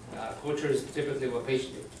around. Culture is typically what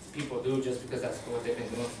people do just because that's what they've been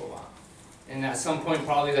doing for a while. And at some point,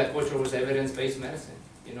 probably that culture was evidence-based medicine,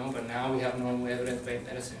 but now we have no evidence-based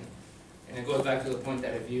medicine. And it goes back to the point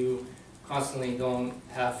that if you constantly don't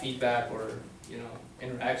have feedback or,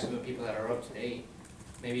 interaction with people that are up to date,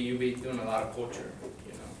 maybe you'll be doing a lot of culture,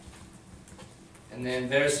 And then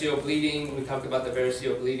variceal bleeding, we talked about the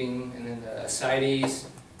variceal bleeding, and then the ascites.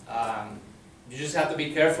 You just have to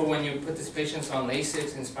be careful when you put these patients on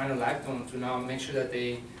Lasix and spironolactone to now make sure that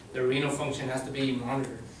their renal function has to be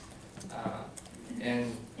monitored.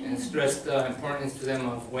 And stress the importance to them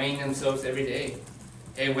of weighing themselves every day.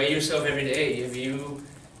 Hey, weigh yourself every day. If you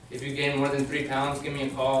gain more than 3 pounds, give me a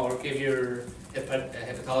call, or give your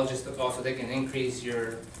hepatologist a call so they can increase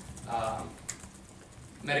your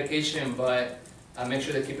medication, but make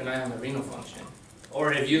sure they keep an eye on the renal function.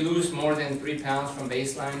 Or if you lose more than 3 pounds from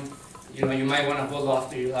baseline, you might want to hold off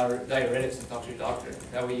to your diuretics and talk to your doctor.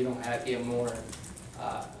 That way you don't get more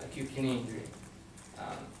acute kidney injury.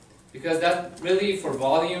 Because that really, for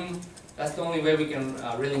volume, that's the only way we can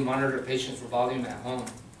really monitor patients for volume at home.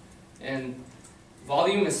 And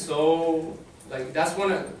volume is so, that's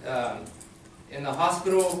one of, in the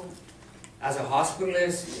hospital, as a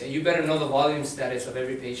hospitalist, you better know the volume status of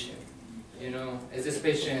every patient. Is this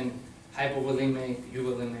patient hypovolemic,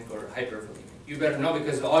 euvolemic, or hypervolemic? You better know,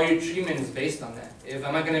 because all your treatment is based on that.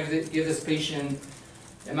 Am I going to give this patient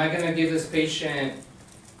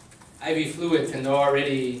IV fluids and they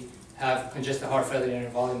already have congestive heart failure and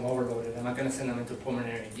volume overloaded? Am I going to send them into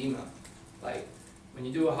pulmonary edema? When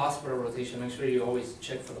you do a hospital rotation, make sure you always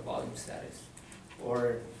check for the volume status.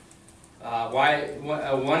 Or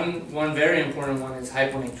one very important one is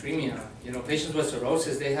hyponatremia. Patients with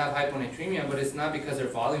cirrhosis, they have hyponatremia, but it's not because their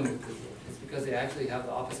volume is good. It's because they actually have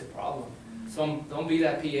the opposite problem. So don't be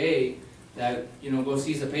that PA that go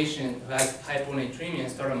sees a patient who has hyponatremia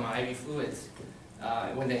and start them on IV fluids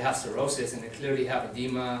when they have cirrhosis and they clearly have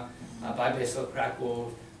edema, bibasal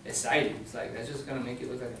crackle, ascites. That's just gonna make you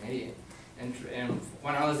look like an idiot. And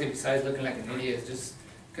one honestly, besides looking like an idiot, is just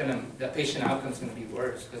the patient outcome is gonna be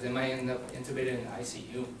worse because they might end up intubated in the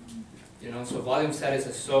ICU. So volume status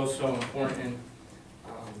is so important.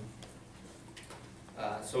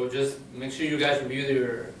 So just make sure you guys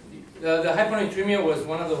review the hyponatremia was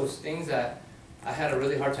one of those things that I had a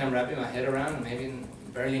really hard time wrapping my head around, and maybe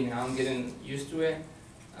barely now I'm getting used to it.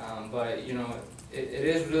 But it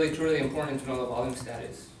is really truly important to know the volume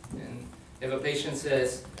status. And if a patient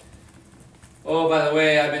says, oh, by the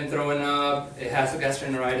way, I've been throwing up, it has a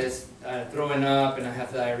gastroenteritis, throwing up, and I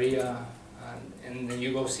have diarrhea, and then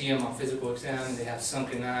you go see them on physical exam, they have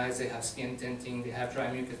sunken eyes, they have skin tinting, they have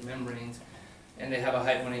dry mucous membranes, and they have a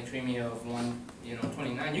hyponatremia of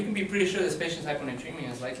 29, you can be pretty sure this patient's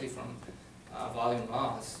hyponatremia is likely from volume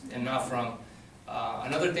loss and not from.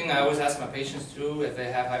 Another thing I always ask my patients too, if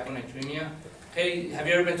they have hyponatremia, hey, have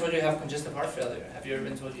you ever been told you have congestive heart failure? Have you ever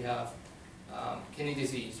been told you have kidney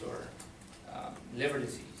disease or liver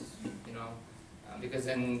disease? Because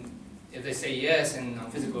then if they say yes and on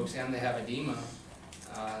physical exam they have edema,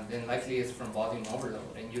 then likely it's from volume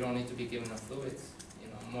overload, and you don't need to be giving them fluids.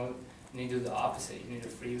 You need to do the opposite. You need to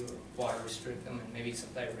free water restrict them and maybe some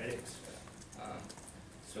diuretics.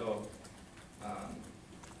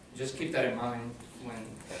 Just keep that in mind when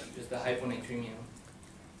just the hyponatremia.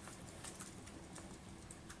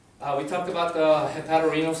 We talked about the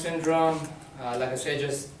hepatorenal syndrome. Like I said,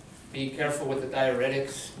 just be careful with the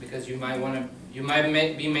diuretics because you might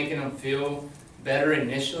be making them feel better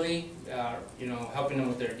initially, helping them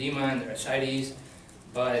with their edema and their ascites,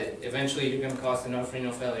 but eventually you're going to cause enough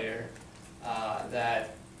renal failure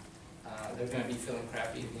that they're going to be feeling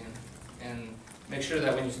crappy again. And make sure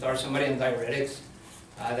that when you start somebody on diuretics,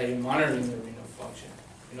 that you're monitoring their renal function.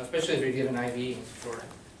 Especially if you're giving IV for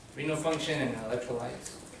renal function and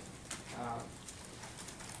electrolytes.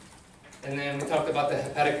 And then we talked about the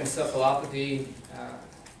hepatic encephalopathy,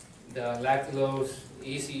 the lactulose.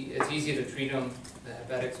 It's easy to treat them. The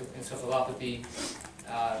hepatic encephalopathy.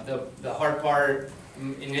 The hard part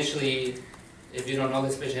initially, if you don't know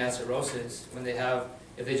this patient has cirrhosis,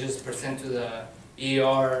 if they just present to the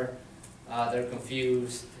ER, they're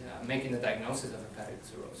confused, making the diagnosis of hepatic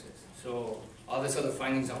cirrhosis. So all these other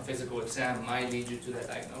findings on physical exam might lead you to that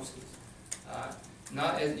diagnosis.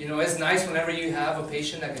 It's nice whenever you have a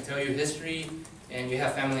patient that can tell you history and you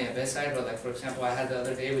have family at bedside, but like for example, I had the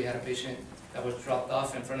other day, we had a patient that was dropped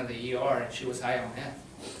off in front of the ER and she was high on meth.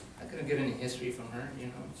 I couldn't get any history from her,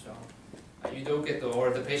 so you don't get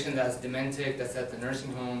or the patient that's dementic, that's at the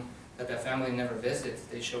nursing home, that family never visits,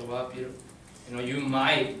 they show up, you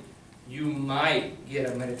might get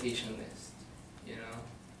a medication list,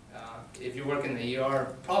 if you work in the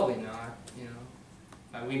ER, probably not,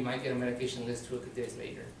 we might get a medication list 2 days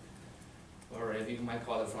later, or if you might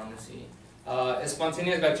call the pharmacy.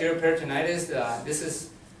 Spontaneous bacterial peritonitis, this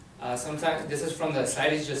is from the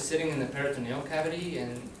ascites just sitting in the peritoneal cavity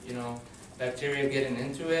and, bacteria getting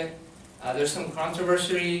into it. There's some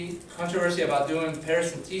controversy about doing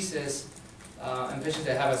paracentesis in patients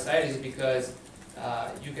that have ascites because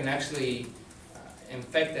you can actually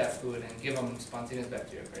infect that fluid and give them spontaneous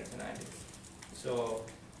bacterial peritonitis. So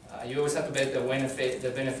you always have to bet the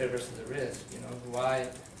benefit versus the risk. Why?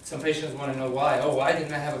 Some patients want to know why. Oh, why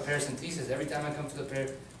didn't I have a paracentesis? Every time I come to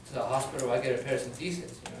the hospital, I get a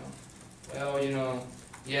paracentesis. Well,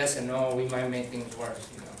 yes and no. We might make things worse.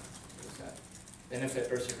 It's that benefit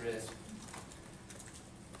versus risk.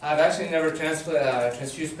 I've actually never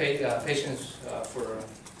transfused patients for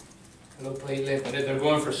low platelet, but if they're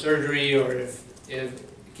going for surgery or if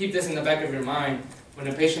keep this in the back of your mind, when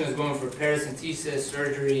a patient is going for paracentesis,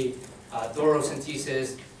 surgery,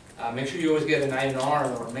 thoracentesis, make sure you always get an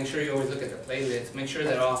INR or make sure you always look at the platelets. Make sure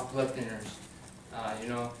they're off blood thinners.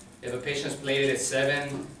 If a patient's platelet is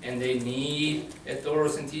 7 and they need a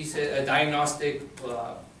thoracentesis, a diagnostic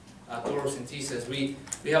thoracentesis, we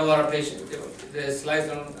have a lot of patients. The slides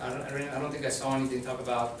I don't think I saw anything talk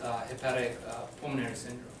about hepatic pulmonary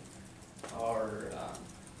syndrome or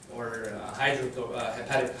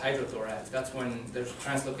hepatic hydrothorax. That's when there's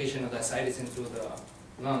translocation of the ascites into the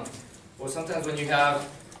lungs. Or sometimes when you have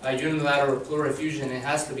a unilateral pleural effusion, it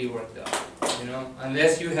has to be worked up.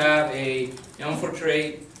 Unless you have a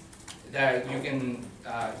infiltrate that you can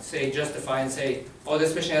justify and say, oh,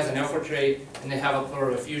 this patient has an infiltrate and they have a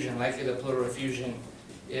pleural effusion. Likely the pleural effusion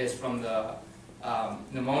is from the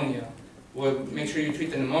pneumonia. Well, make sure you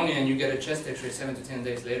treat the pneumonia and you get a chest X-ray 7 to 10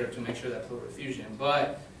 days later to make sure that pleural effusion.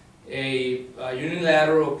 But a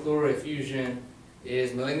unilateral pleural effusion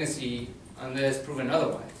is malignancy unless proven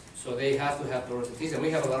otherwise. So they have to have thoracentesis. And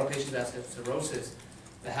we have a lot of patients that have cirrhosis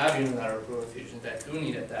that have unilateral pleural effusion that do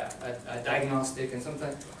need a diagnostic. And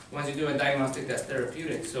sometimes once you do a diagnostic, that's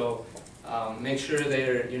therapeutic. So make sure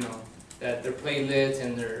they're, that their platelets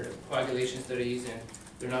and their coagulation studies and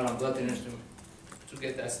they're not on blood thinners to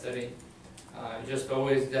get that study.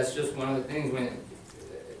 That's just one of the things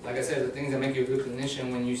like I said, the things that make you a good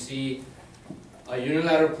clinician when you see a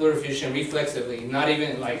unilateral pleural effusion reflexively, not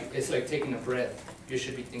even it's like taking a breath. You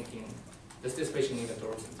should be thinking, does this patient need a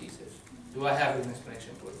thoracentesis? Do I have an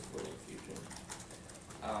explanation for this pleural effusion?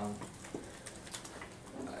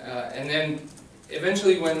 And then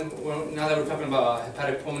eventually now that we're talking about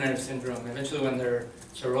hepatic pulmonary syndrome, eventually when their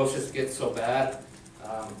cirrhosis gets so bad,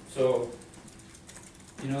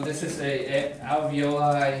 this is a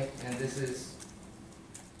alveoli, and this is,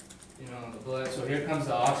 the blood. So here comes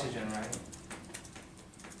the oxygen,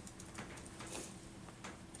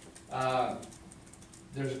 right?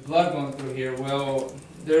 There's blood going through here. Well,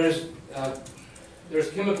 there's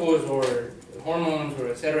chemicals or hormones or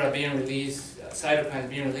etc. being released, cytokines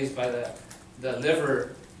being released by the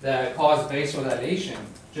liver that cause vasodilation.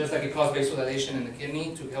 Just like it causes vasodilation in the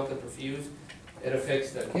kidney to help it perfuse, it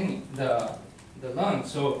affects the kidney, the lung.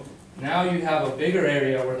 So now you have a bigger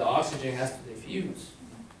area where the oxygen has to diffuse.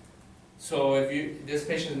 So this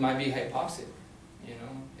patient might be hypoxic,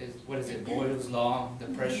 what is it, Boyle's law, the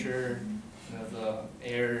pressure of the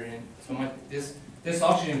air, and so much. This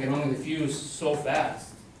oxygen can only diffuse so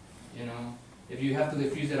fast. you know. If you have to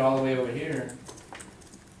diffuse it all the way over here,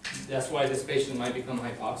 that's why this patient might become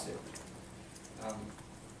hypoxic.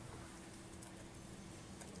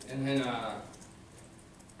 And then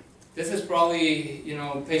this is probably, you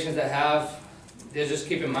know, patients that have, just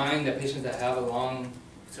keep in mind that patients that have a long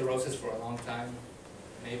cirrhosis for a long time,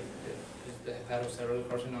 maybe the hepatocellular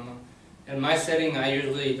carcinoma. In my setting, I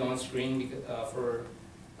usually don't screen because, for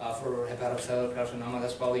hepatocellular carcinoma.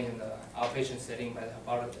 That's probably in the outpatient setting by the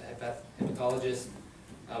hepatologist.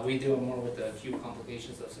 We deal more with the acute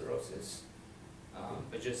complications of cirrhosis.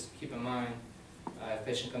 But just keep in mind, if a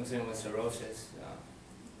patient comes in with cirrhosis,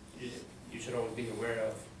 you should always be aware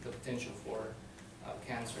of the potential for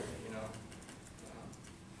cancer, you know.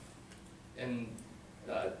 And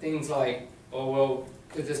things like, oh, well,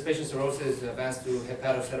 because this patient's cirrhosis advanced to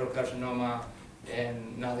hepatocellular carcinoma,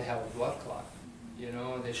 and now they have a blood clot. You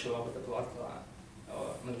know, they show up with a blood clot.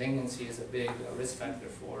 Malignancy is a big risk factor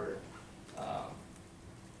for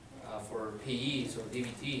PEs or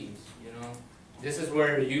DVTs, you know. This is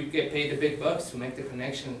where you get paid the big bucks to make the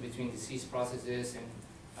connections between disease processes and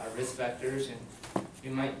risk factors, and you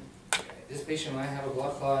might, this patient might have a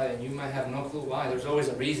blood clot and you might have no clue why. There's always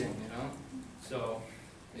a reason, you know. So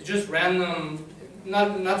it's just random,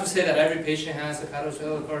 not to say that every patient has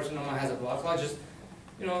hepatocellular carcinoma has a blood clot, just,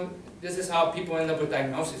 you know, this is how people end up with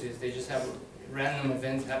diagnoses. They just have random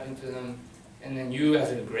events happen to them, and then you as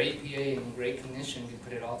a great PA and great clinician can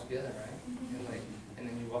put it all together, right? And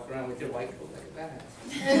then you walk around with your white coat like a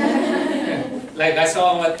badass. Like I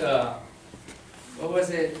saw what was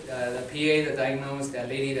it? The PA that diagnosed that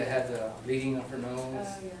lady that had the bleeding of her nose.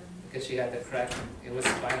 Oh, yeah. Because she had the crack. It was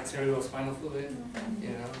cerebrospinal fluid. You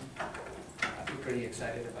know, I'd be pretty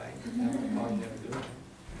excited about it. I would probably never do it.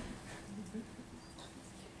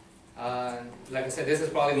 Like I said, this is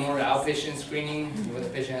probably more outpatient screening when the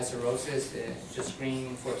patient has cirrhosis. Just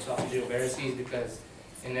screening for esophageal varices because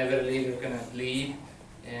inevitably they're going to bleed,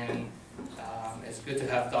 and it's good to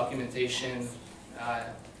have documentation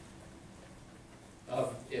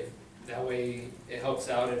of if that way it helps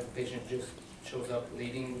out if the patient just shows up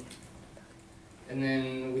bleeding. And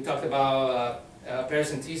then we talked about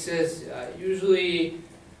paracentesis. Usually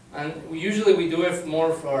we do it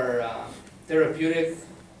more for therapeutic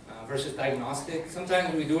versus diagnostic.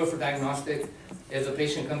 Sometimes we do it for diagnostic if the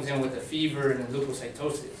patient comes in with a fever and a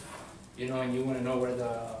leukocytosis, you know, and you want to know where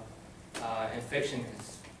the infection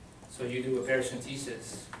is. So you do a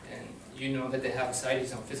paracentesis, and you know that they have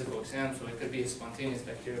ascites on physical exam, so it could be a spontaneous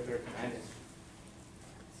bacterial peritonitis.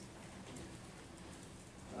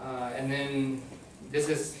 And then this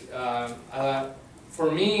is,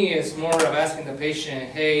 for me, it's more of asking the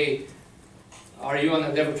patient, hey, are you on the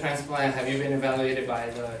liver transplant? Have you been evaluated by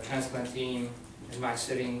the transplant team in my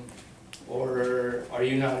setting? Or are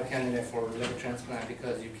you not a candidate for liver transplant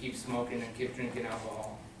because you keep smoking and keep drinking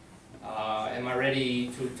alcohol? Am I ready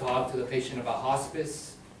to talk to the patient about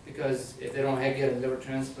hospice? Because if they don't get a liver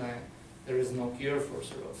transplant, there is no cure for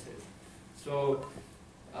cirrhosis. So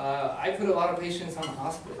I put a lot of patients on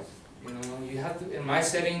hospice. You know, you have to, in my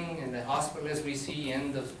setting, in the hospitalists we see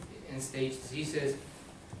end-stage diseases,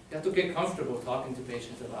 you have to get comfortable talking to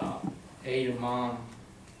patients about, hey, your mom,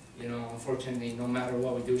 you know, unfortunately, no matter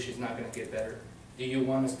what we do, she's not going to get better. Do you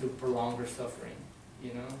want us to prolong her suffering?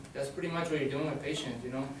 You know, that's pretty much what you're doing with patients,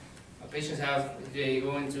 you know. Patients they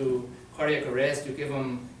go into cardiac arrest, you give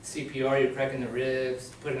them CPR, you're cracking the ribs,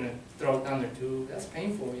 putting a throat down their tube. That's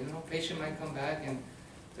painful, you know. Patient might come back and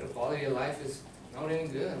their quality of life is not any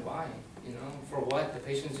good. Why? You know, for what? The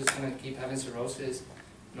patient's just going to keep having cirrhosis,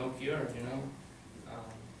 no cure, you know.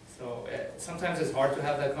 So sometimes it's hard to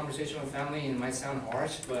have that conversation with family, and it might sound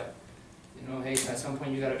harsh, but you know, hey, at some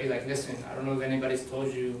point you got to be like, listen, I don't know if anybody's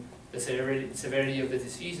told you the severity of the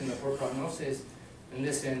disease and the poor prognosis, and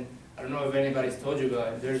listen, I don't know if anybody's told you,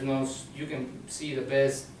 but there's no, you can see the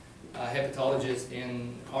best hepatologist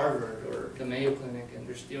in Harvard or the Mayo Clinic, and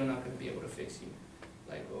they're still not going to be able to fix you.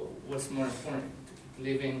 Like, well, what's more important, to keep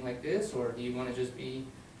living like this, or do you want to just be,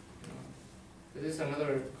 you know, this is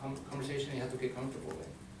another conversation you have to get comfortable with.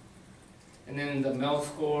 And then the MELD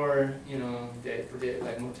score, you know, they predict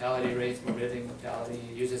like mortality rates, morbidity, mortality,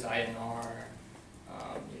 it uses INR,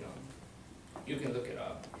 you know, you can look it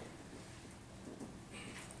up.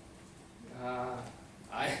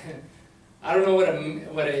 I don't know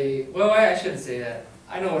well, I shouldn't say that.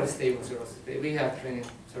 I know what a stable cirrhosis is. We have plenty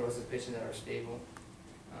of cirrhosis patients that are stable.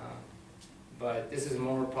 But this is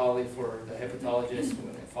more probably for the hepatologist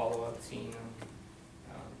when they follow up seeing them.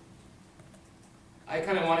 I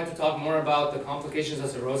kind of wanted to talk more about the complications of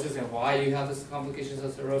cirrhosis and why you have these complications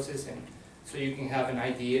of cirrhosis, and so you can have an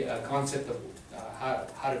idea, a concept of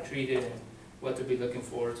how to treat it what to be looking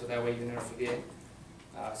for, so that way you never forget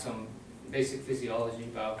some basic physiology,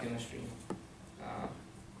 biochemistry,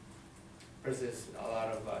 versus a lot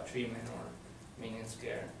of treatment or maintenance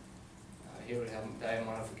care. Here we have diet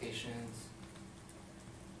modifications.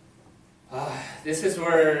 This is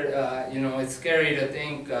where, you know, it's scary to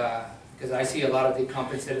think, because I see a lot of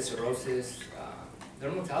decompensated cirrhosis.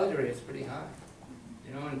 Their mortality rate is pretty high.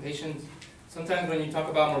 You know, and patients, sometimes when you talk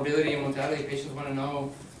about morbidity and mortality, patients want to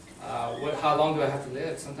know how long do I have to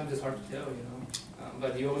live. Sometimes it's hard to tell, you know.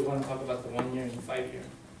 But you always want to talk about the 1 year and 5 year.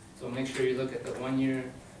 So make sure you look at the 1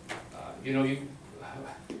 year. You know,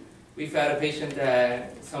 we've had a patient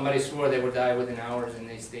that somebody swore they would die within hours, and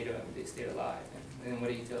they stayed alive. And then what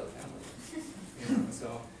do you tell the family? You know,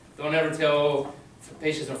 so don't ever tell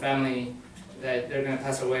patients or family that they're going to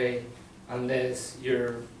pass away unless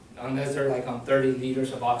they're like on 30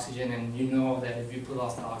 liters of oxygen, and you know that if you pull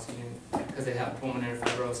off the oxygen because they have pulmonary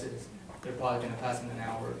fibrosis, they're probably going to pass in an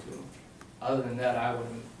hour or two. Other than that, I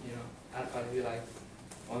wouldn't, you know, I'd probably be like,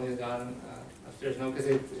 only God upstairs. No, because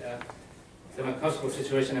it's an uncomfortable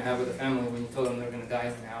situation I have with the family when you told them they're going to die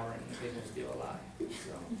in an hour and the patient's still alive.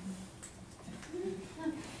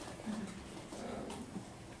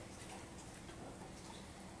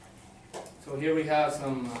 So here we have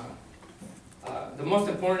some, the most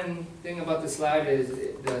important thing about this slide is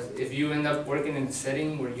if you end up working in a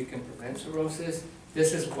setting where you can prevent cirrhosis,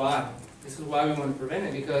 this is why. This is why we want to prevent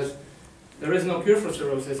it, because there is no cure for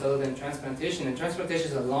cirrhosis other than transplantation, and transplantation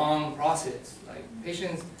is a long process. Like,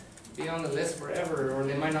 patients be on the list forever, or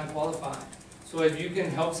they might not qualify. So if you can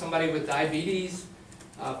help somebody with diabetes,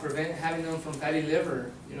 prevent having them from fatty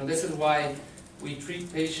liver, you know, this is why we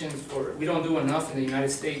treat patients we don't do enough in the United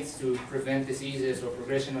States to prevent diseases or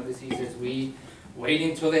progression of diseases. We wait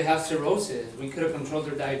until they have cirrhosis. We could have controlled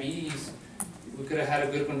their diabetes. We could have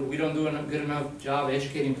had we don't do a good enough job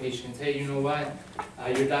educating patients. Hey, you know what?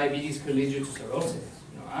 Your diabetes could lead you to cirrhosis.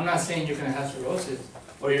 You know, I'm not saying you're going to have cirrhosis,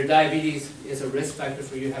 or your diabetes is a risk factor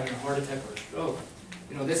for you having a heart attack or a stroke.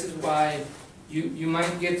 You know, this is why you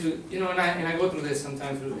might get to, you know, and I go through this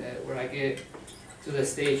sometimes where I get to the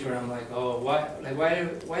stage where I'm like, oh, why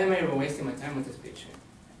am I even wasting my time with this patient?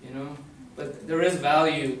 You know, but there is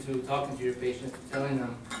value to talking to your patients, to telling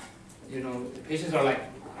them, you know, the patients are like,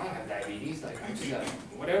 I don't have diabetes, like, I just got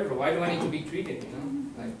whatever, why do I need to be treated, you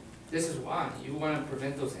know? Like, this is why. You want to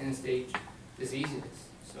prevent those end-stage diseases.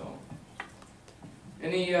 So,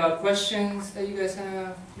 any questions that you guys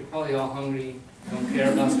have? You're probably all hungry, don't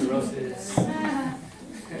care about cirrhosis.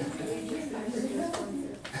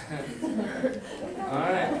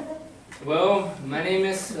 Alright. Well, my name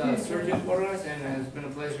is Surgeon Porras, and it's been a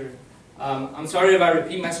pleasure. I'm sorry if I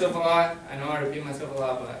repeat myself a lot. I know I repeat myself a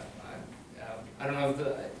lot, but I don't know if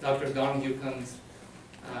Dr. Donahue comes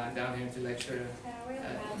down here to lecture.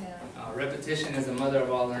 Repetition is the mother of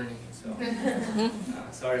all learning, so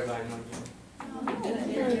sorry if I ignored you.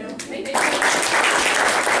 Thank you.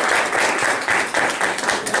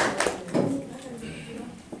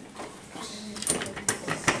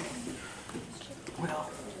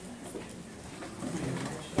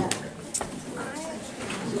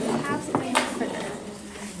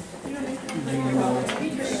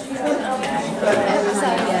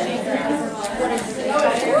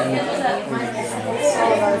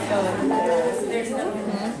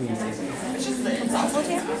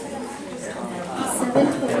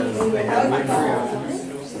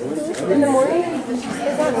 In the morning? Is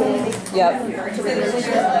that me? Yep.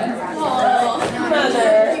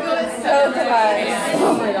 Mother. Oh, goodbye.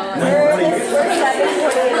 Oh my god. We're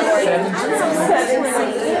 7:20 in the morning.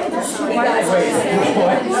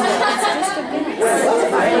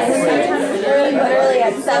 7:20. We're literally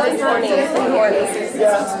at 7:20 in the morning.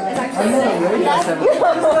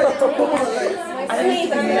 I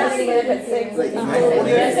mean, I'm going to get up at 6.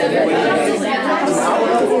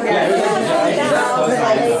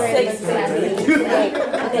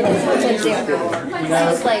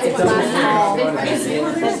 It's like